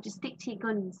was told, just stick to your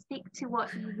guns, stick to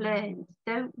what you've learned.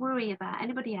 Don't worry about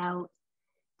anybody else.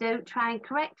 Don't try and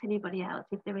correct anybody else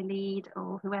if they're a lead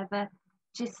or whoever.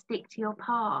 Just stick to your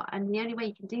part. And the only way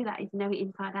you can do that is know it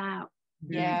inside out.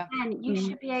 Yeah. And you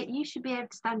should be able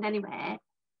to stand anywhere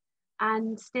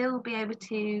and still be able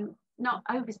to not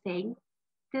oversing,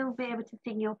 still be able to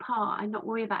sing your part and not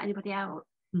worry about anybody else.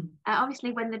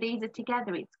 Obviously, when the leads are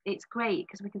together, it's great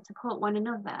because we can support one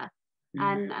another,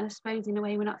 and I suppose in a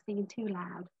way we're not singing too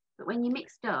loud. But when you're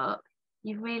mixed up,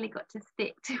 you've really got to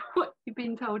stick to what you've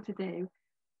been told to do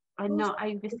and not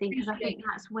oversing, because I think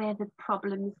that's where the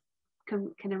problems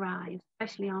can arise,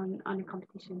 especially on a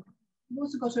competition. You've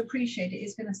also got to appreciate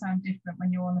it's going to sound different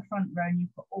when you're on the front row and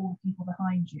you've got all the people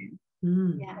behind you.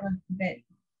 Yeah. A bit,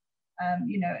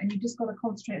 you know, and you've just got to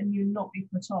concentrate on you not be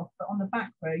put off. But on the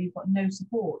back row, you've got no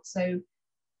support. So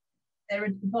there are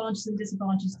advantages and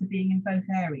disadvantages to being in both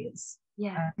areas.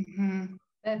 Yeah.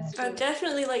 I'd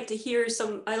definitely like to hear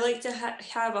I like to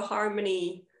have a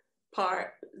harmony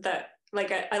part that,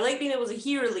 like, I like being able to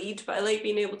hear a lead, but I like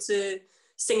being able to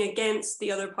sing against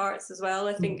the other parts as well.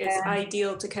 I think it's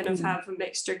ideal to kind of have a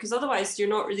mixture, because otherwise you're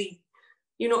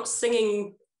not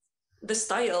singing the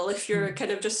style if you're kind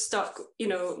of just stuck, you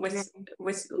know, with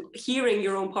hearing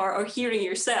your own part or hearing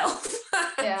yourself.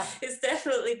 Yeah. It's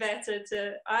definitely better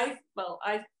I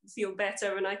feel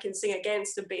better when I can sing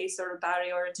against a bass or a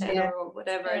barry or a tenor or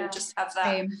whatever, and just have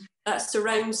that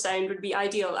surround sound would be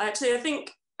ideal. Actually, I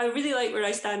think I really like where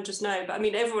I stand just now, but I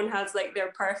mean, everyone has like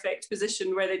their perfect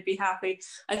position where they'd be happy.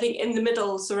 I think in the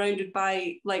middle, surrounded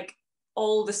by like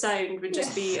all the sound, would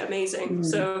just be amazing.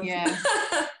 So yeah,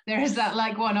 there is that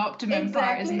like one optimum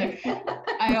part, isn't there?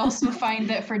 I also find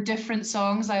that for different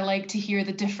songs, I like to hear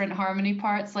the different harmony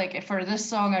parts. Like for this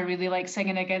song, I really like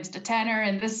singing against a tenor,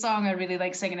 and this song, I really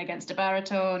like singing against a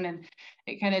baritone, and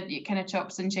it kind of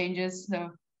chops and changes. So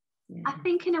I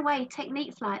think in a way,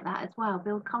 techniques like that as well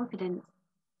build confidence.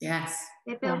 Yes.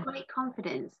 They build great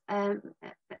confidence.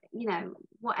 you know,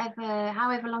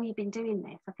 however long you've been doing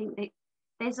this, I think that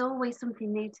there's always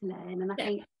something new to learn. And I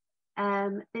think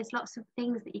there's lots of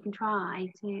things that you can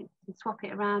try to swap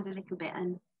it around a little bit.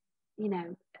 And, you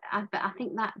know, but I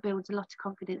think that builds a lot of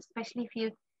confidence, especially if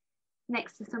you're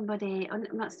next to somebody, or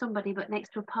not somebody, but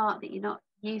next to a part that you're not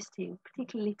used to.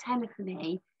 Particularly tenor for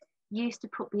me used to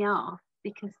put me off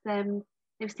because they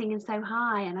were singing so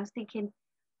high, and I was thinking,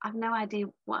 I've no idea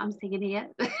what I'm singing here.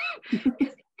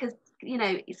 Because you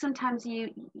know, sometimes you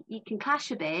can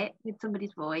clash a bit with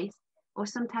somebody's voice, or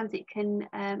sometimes it can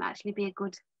actually be a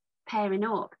good pairing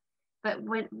up. But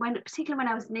when particularly when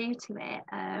I was new to it,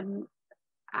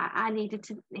 I needed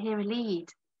to hear a lead,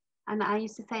 and I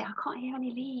used to say, I can't hear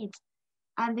any leads.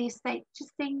 And they say,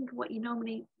 just sing what you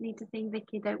normally need to sing,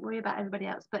 Vicky, don't worry about everybody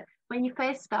else. But when you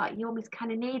first start, you almost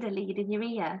kind of need a lead in your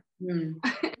ear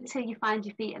until you find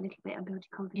your feet a little bit and build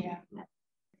your confidence. Yeah.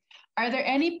 Are there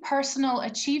any personal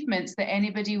achievements that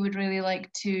anybody would really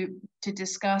like to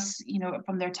discuss, you know,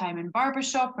 from their time in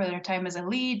barbershop or their time as a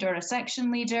lead or a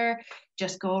section leader?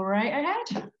 Just go right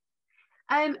ahead.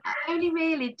 Only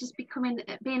really just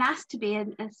being asked to be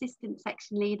an assistant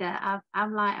section leader.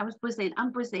 I'm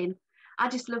buzzing. I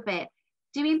just love it.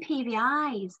 Doing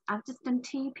PVIs. I've just done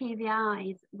 2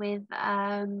 PVIs with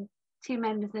 2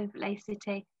 members of Lay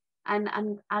City,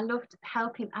 and I loved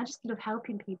helping. I just love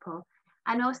helping people.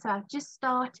 And also, I've just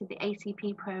started the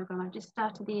ACP program. I've just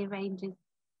started the Arrangers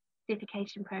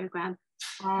Certification program.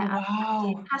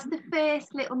 Wow! I've passed the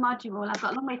first little module. I've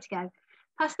got a long way to go.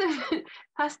 Past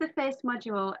the first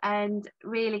module, and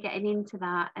really getting into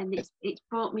that, and it's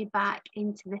brought me back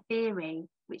into the theory,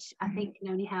 which I think can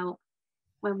only help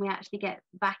when we actually get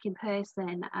back in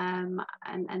person, and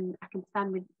I can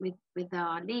stand with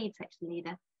our lead section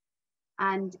leader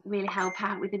and really help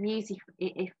out with the music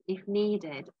if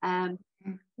needed.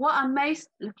 What I'm most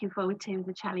looking forward to as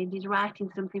a challenge is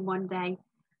writing something one day,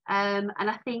 and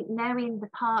I think knowing the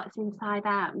parts inside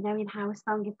out, knowing how a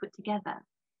song is put together,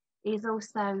 is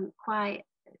also quite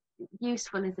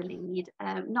useful as a lead.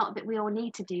 Not that we all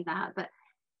need to do that, but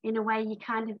in a way you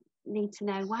kind of need to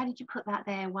know, why did you put that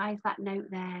there? Why is that note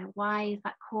there? Why is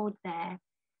that chord there?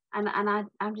 And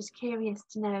I'm just curious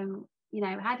to know, you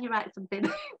know, how do you write something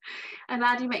and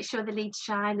how do you make sure the leads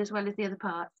shine as well as the other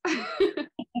parts?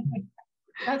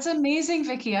 That's amazing,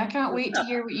 Vicky. I can't wait to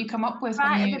hear what you come up with.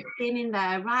 Right at the beginning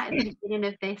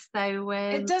of this. So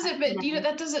it does it, but you know,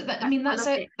 that does it. I mean,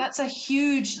 that's a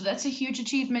huge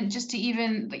achievement just to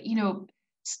even, you know,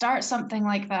 start something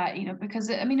like that, you know,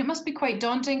 because I mean, it must be quite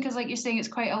daunting because, like you're saying, it's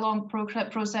quite a long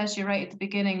process. You're right at the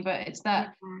beginning, but it's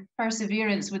that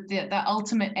perseverance with that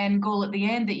ultimate end goal at the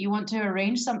end that you want to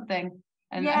arrange something,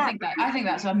 and I think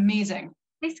that's amazing.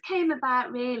 This came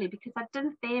about really because I'd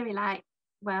done theory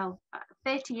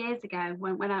 30 years ago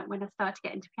when I started to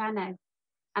get into piano,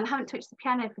 and I haven't touched the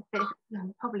piano for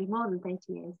probably more than 30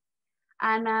 years,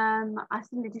 and I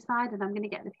suddenly decided I'm going to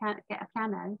get a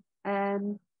piano.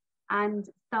 And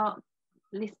start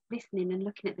listening and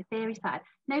looking at the theory side.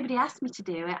 Nobody asked me to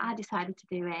do it. I decided to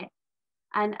do it,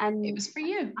 and it was for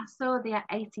you. I saw the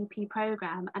ACP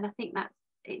program, and I think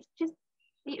it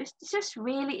was just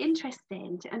really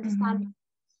interesting to understand,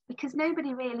 because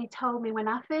nobody really told me when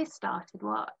I first started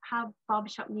how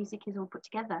barbershop music is all put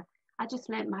together. I just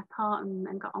learnt my part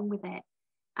and got on with it.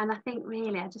 And I think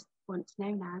really I just want to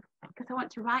know now, because I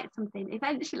want to write something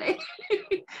eventually.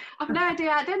 I've no idea,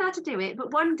 I don't know how to do it,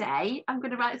 but one day I'm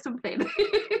going to write something.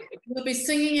 We'll be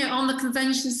singing it on the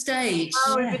convention stage.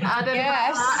 Oh, I don't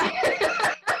yes.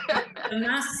 A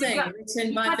mass sing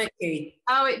written by Vicky.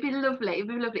 Oh, it'd be lovely. It'd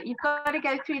be lovely. You've got to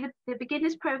go through the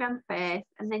beginners program first,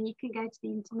 and then you can go to the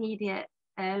intermediate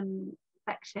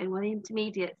section, or the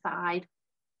intermediate side.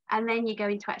 And then you go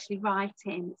into actually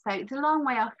writing. So it's a long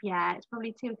way off yet. It's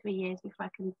probably 2 or 3 years before I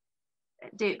can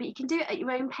do it. But you can do it at your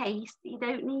own pace. You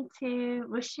don't need to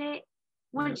rush it.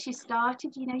 Once you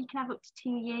started, you know, you can have up to 2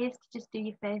 years to just do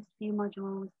your first few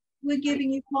modules. We're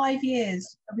giving you 5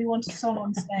 years, and we want a song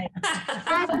on stage.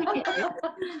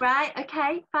 Right,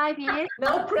 okay, 5 years.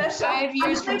 No pressure. 5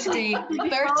 years from today,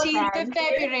 13th of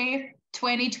February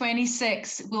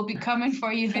 2026. We'll be coming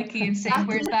for you, Vicky, and saying,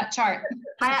 where's that chart?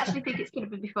 I actually think it's going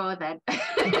to be before then.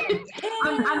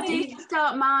 I'm due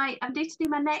to do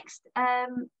my next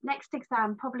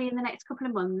exam probably in the next couple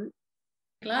of months.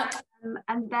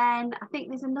 And then I think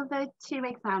there's another 2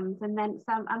 exams, and then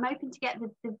I'm hoping to get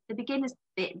the beginners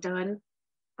bit done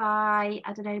by,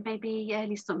 I don't know, maybe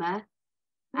early summer.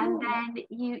 And then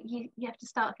you have to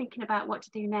start thinking about what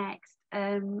to do next,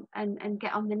 and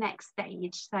get on the next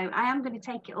stage. So I am going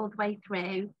to take it all the way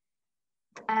through,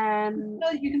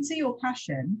 Well, you can see your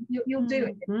passion. You'll do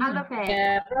it. I love it.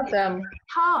 Yeah, it's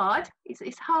hard.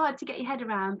 It's hard to get your head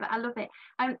around, but I love it.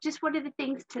 Just one of the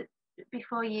things to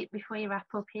before you wrap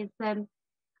up is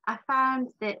I found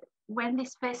that when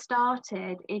this first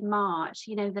started in March,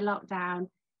 you know, the lockdown,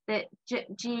 that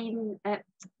Joan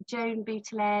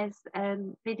Boutele's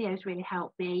videos really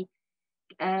helped me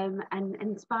and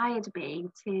inspired me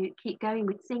to keep going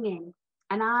with singing.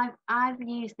 And I've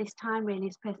used this time really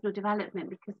as personal development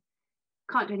because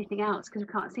I can't do anything else because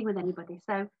we can't sing with anybody.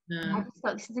 So I just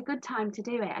thought this is a good time to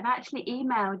do it. I've actually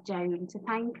emailed Joan to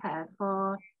thank her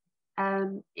for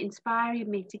inspiring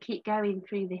me to keep going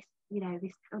through this, you know,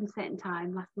 this uncertain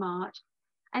time last March.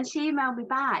 And she emailed me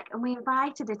back, and we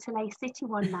invited her to Lay City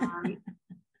one night.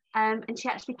 And she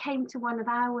actually came to one of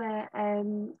our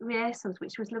rehearsals,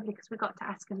 which was lovely because we got to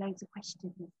ask her loads of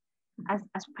questions as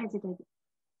president.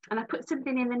 And I put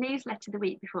something in the newsletter the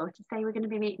week before to say we're going to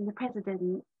be meeting the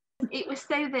president. It was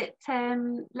so that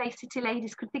Lay City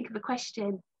ladies could think of a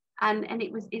question, and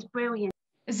it's brilliant.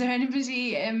 Is there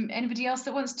anybody else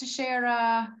that wants to share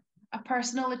a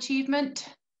personal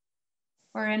achievement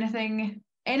or anything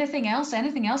else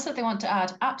that they want to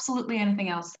add? Absolutely anything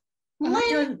else.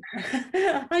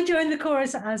 I joined the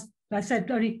chorus, as I said,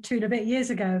 only 2 and a bit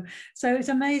years ago. So it's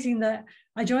amazing that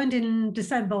I joined in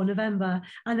December or November,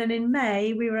 and then in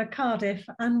May we were at Cardiff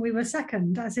and we were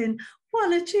second, as in,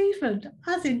 what an achievement,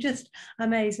 as in just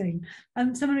amazing.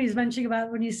 Somebody was mentioning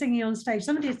about when you're singing on stage,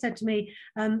 somebody had said to me,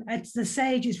 it's the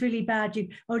stage is really bad,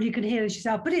 all you can hear is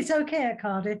yourself, but it's okay at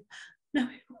Cardiff. No,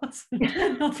 it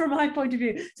wasn't, not from my point of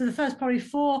view. So the first probably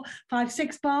 4, 5,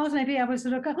 6 bars, maybe I was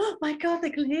sort of going, oh my God, they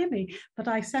can hear me. But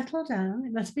I settled down,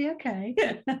 it must be okay.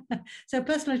 So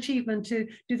personal achievement to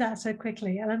do that so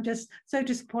quickly. And I'm just so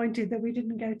disappointed that we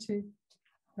didn't go to,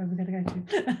 where we're going to go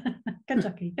to,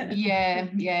 Kentucky.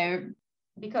 Yeah.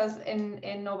 Because in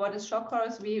Nobody's Shock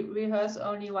Chorus, we rehearse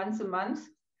only once a month.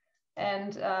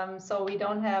 And so we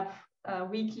don't have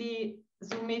weekly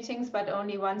Zoom meetings, but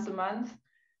only once a month.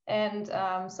 And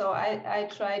so I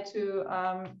try to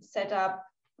set up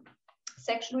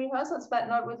section rehearsals, but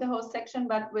not with the whole section,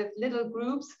 but with little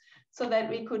groups, so that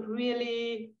we could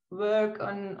really work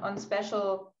on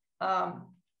special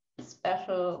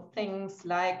things.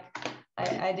 Like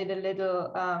I did a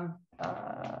little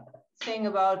thing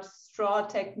about straw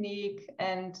technique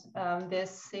and this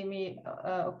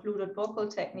semi-occluded vocal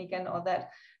technique and all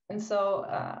that. And so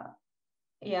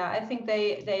yeah, I think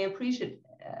they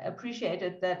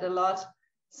appreciated that a lot,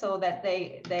 so that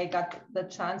they got the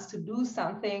chance to do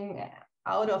something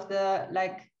out of the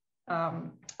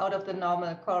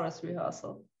normal chorus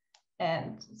rehearsal.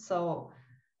 And so,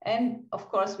 and of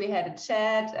course we had a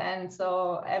chat, and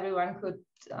so everyone could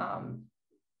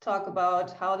talk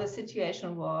about how the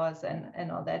situation was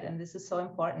and all that, and this is so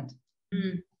important.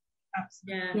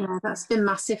 Yeah, that's been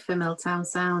massive for Milltown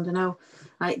Sound. I know,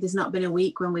 like, there's not been a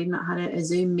week when we've not had a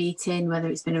Zoom meeting, whether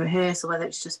it's been a rehearsal, whether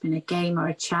it's just been a game or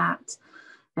a chat.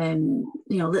 You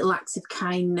know, little acts of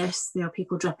kindness, you know,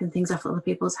 people dropping things off at other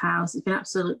people's house. It's been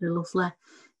absolutely lovely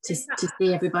to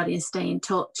see everybody and stay in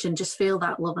touch and just feel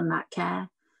that love and that care.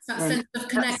 It's that sense of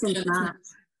connection.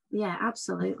 Yeah,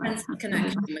 absolutely. Sense of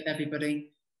connection with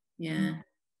everybody. Yeah.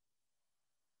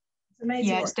 It's amazing.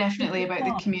 Yeah, it's definitely about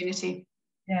the community.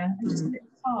 Yeah, and just a little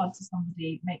card to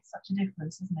somebody makes such a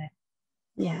difference, doesn't it?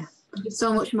 Yeah,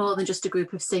 so much more than just a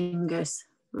group of singers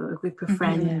or a group of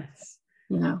friends. Yes.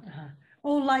 You know,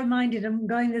 all like-minded and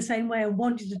going the same way and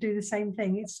wanting to do the same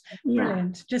thing. It's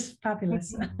brilliant, just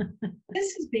fabulous.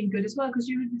 This has been good as well, because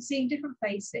you've been seeing different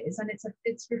faces, and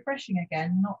it's refreshing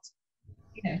again, not,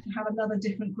 you know, to have another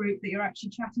different group that you're actually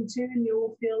chatting to, and you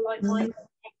all feel like-minded,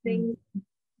 things,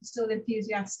 still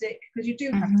enthusiastic, because you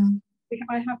do have.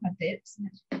 I have had dips.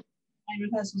 My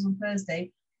rehearsals on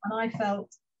Thursday, and I felt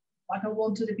like I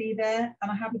wanted to be there, and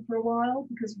I haven't for a while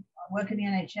because I work in the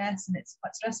NHS and it's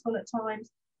quite stressful at times.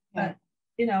 But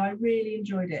you know, I really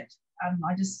enjoyed it.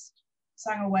 I just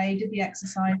sang away, did the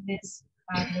exercises,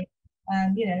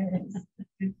 and you know,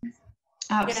 absolutely.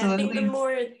 Yeah, I think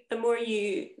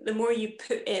the more you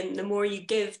put in, the more you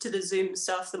give to the Zoom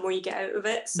stuff, the more you get out of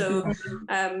it. So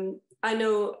I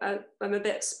know I'm a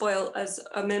bit spoilt as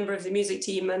a member of the music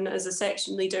team and as a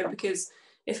section leader, because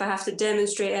if I have to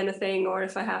demonstrate anything, or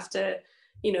if I have to,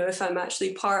 you know, if I'm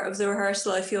actually part of the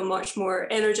rehearsal, I feel much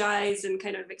more energized and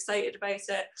kind of excited about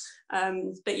it.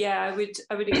 But yeah, I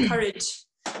would encourage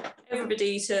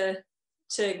everybody to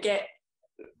get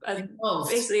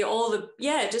basically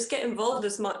just get involved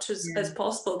as much as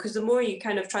possible, because the more you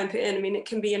kind of try and put in, I mean, it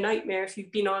can be a nightmare if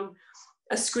you've been on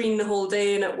a screen the whole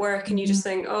day and at work, and you just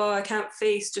think, oh, I can't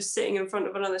face just sitting in front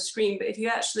of another screen. But if you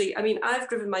actually, I mean, I've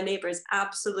driven my neighbours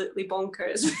absolutely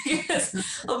bonkers because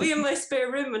I'll be in my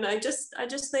spare room and I just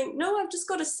think, no, I've just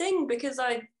got to sing because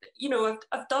I've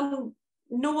done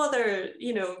no other,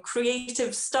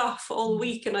 creative stuff all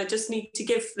week, and I just need to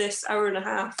give this hour and a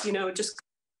half, just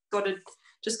got to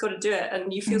do it.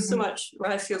 And you feel so much,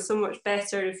 I feel so much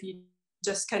better if you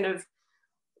just kind of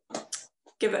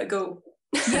give it a go.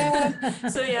 Yeah.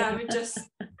 So yeah,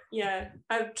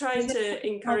 I've tried to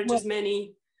encourage as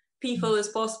many people as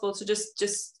possible to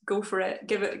just go for it,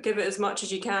 give it as much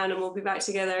as you can, and we'll be back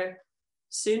together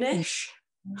soonish.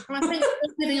 I think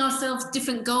we're giving ourselves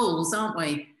different goals, aren't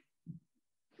we?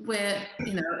 Where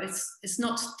it's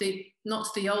not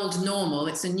the old normal,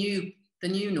 it's the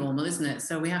new normal, isn't it?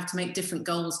 So we have to make different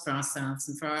goals for ourselves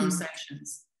and for our own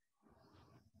sections.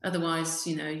 Otherwise,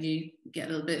 you get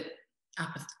a little bit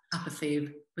apathy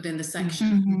within the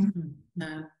section.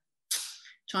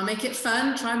 Try and make it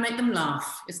fun, try and make them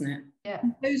laugh, isn't it? Yeah.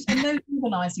 Those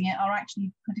organising it are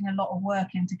actually putting a lot of work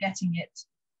into getting it,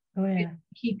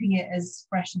 keeping it as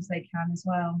fresh as they can as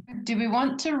well. Do we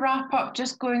want to wrap up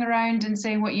just going around and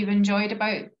saying what you've enjoyed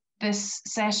about this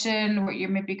session, what you're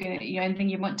maybe going to, anything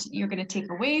you're going to take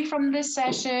away from this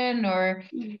session, or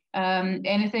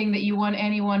anything that you want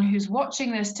anyone who's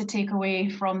watching this to take away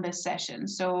from this session?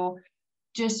 So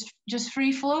just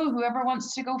free flow, whoever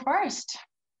wants to go first.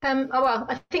 Well,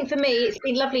 I think for me, it's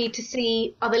been lovely to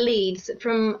see other leads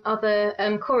from other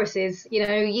choruses.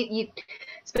 You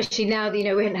especially now that we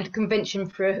haven't had a convention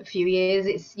for a few years.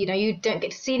 It's you don't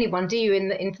get to see anyone, do you,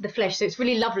 in the flesh? So it's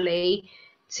really lovely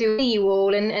to see you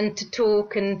all and to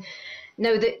talk and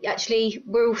know that actually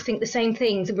we all think the same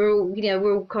things. We're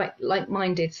all quite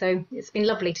like-minded. So it's been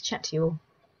lovely to chat to you all.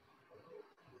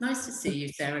 Nice to see you,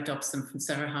 Sarah Dobson from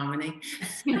Surrey Harmony.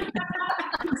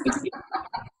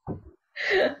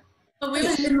 The only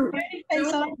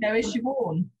face I know is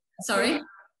Siobhan. Sorry?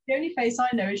 The only face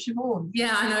I know is Siobhan.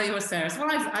 Yeah, I know you're Sarah.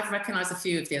 Well, I've recognised a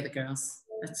few of the other girls.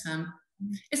 But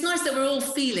it's nice that we're all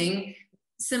feeling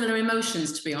similar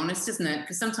emotions, to be honest, isn't it?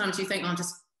 Because sometimes you think, I'm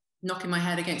just knocking my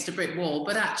head against a brick wall,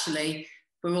 but actually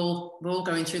we're all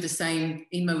going through the same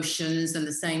emotions and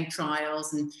the same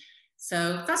trials, and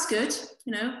so that's good.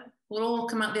 We'll all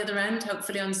come out the other end,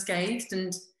 hopefully unscathed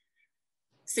and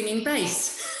singing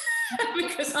bass.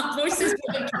 Because our voices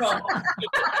will drop.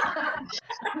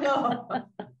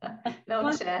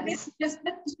 No chance. Just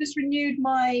renewed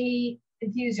my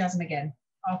enthusiasm again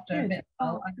after a bit. I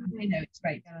know it's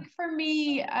great. For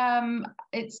me,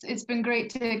 it's been great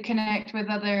to connect with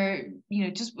other,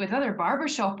 just with other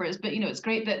barbershoppers. But it's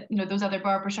great that those other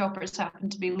barbershoppers happen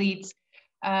to be leads.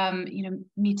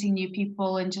 Meeting new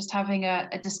people and just having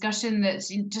a discussion that's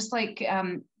just like.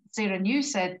 Sarah New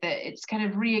said, that it's kind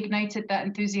of reignited that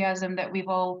enthusiasm that we've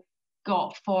all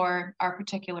got for our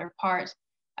particular part.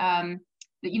 The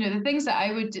things that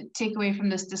I would take away from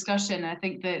this discussion, I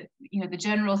think that the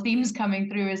general themes coming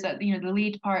through is that the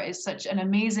lead part is such an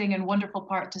amazing and wonderful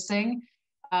part to sing,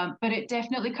 but it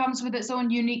definitely comes with its own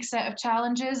unique set of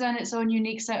challenges and its own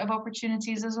unique set of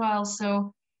opportunities as well.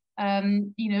 So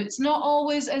it's not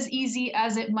always as easy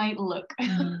as it might look.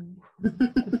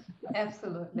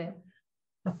 Absolutely.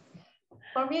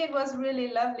 For me, it was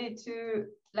really lovely to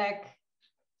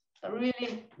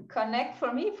really connect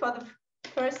for me for the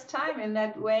first time in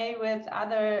that way with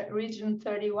other Region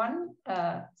 31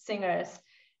 singers,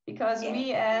 because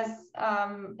we as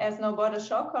No Border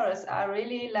Shore Chorus are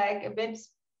really a bit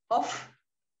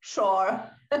offshore,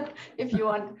 if you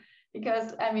want,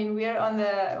 because we're on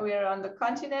the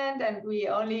continent and we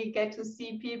only get to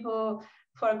see people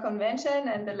for a convention,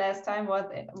 and the last time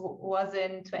was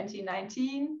in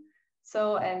 2019.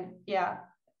 So, and yeah,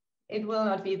 it will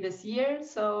not be this year.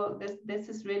 So this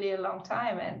is really a long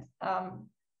time.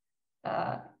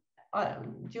 And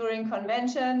during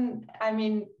convention,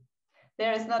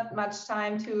 there is not much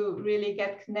time to really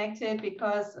get connected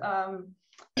because,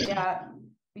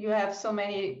 you have so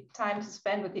many time to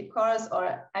spend with your chorus,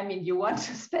 or you want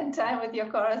to spend time with your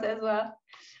chorus as well,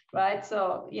 right?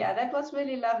 So yeah, that was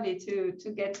really lovely to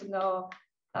get to know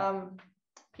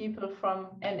people from,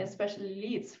 and especially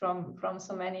leads from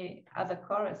so many other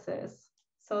choruses.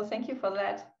 So thank you for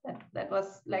that. That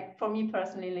was for me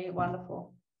personally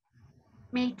wonderful.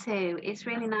 Me too. It's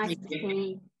really nice to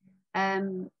see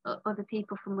other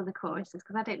people from other choruses,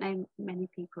 because I don't know many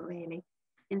people really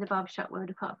in the barbershop world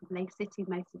apart from Lake City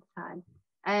most of the time.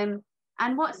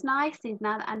 And what's nice is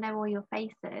now that I know all your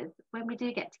faces, when we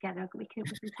do get together, we can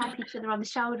tap each other on the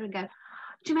shoulder and go,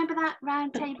 do you remember that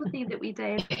round table thing that we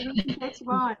did?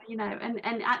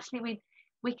 And actually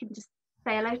we can just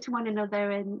say hello to one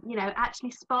another and, you know,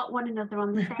 actually spot one another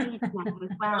on the stage now as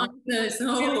well. A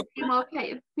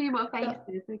few more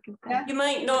faces we can say. You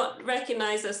might not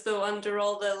recognise us though under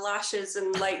all the lashes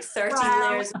and like 30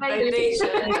 layers of foundation.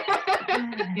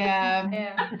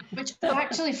 Yeah. Which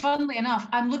actually, funnily enough,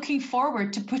 I'm looking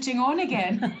forward to putting on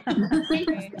again.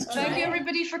 Thank you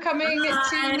everybody for coming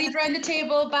to Lead Round the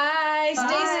Table. Bye.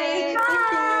 Stay safe.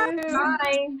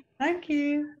 Bye. Thank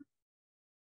you.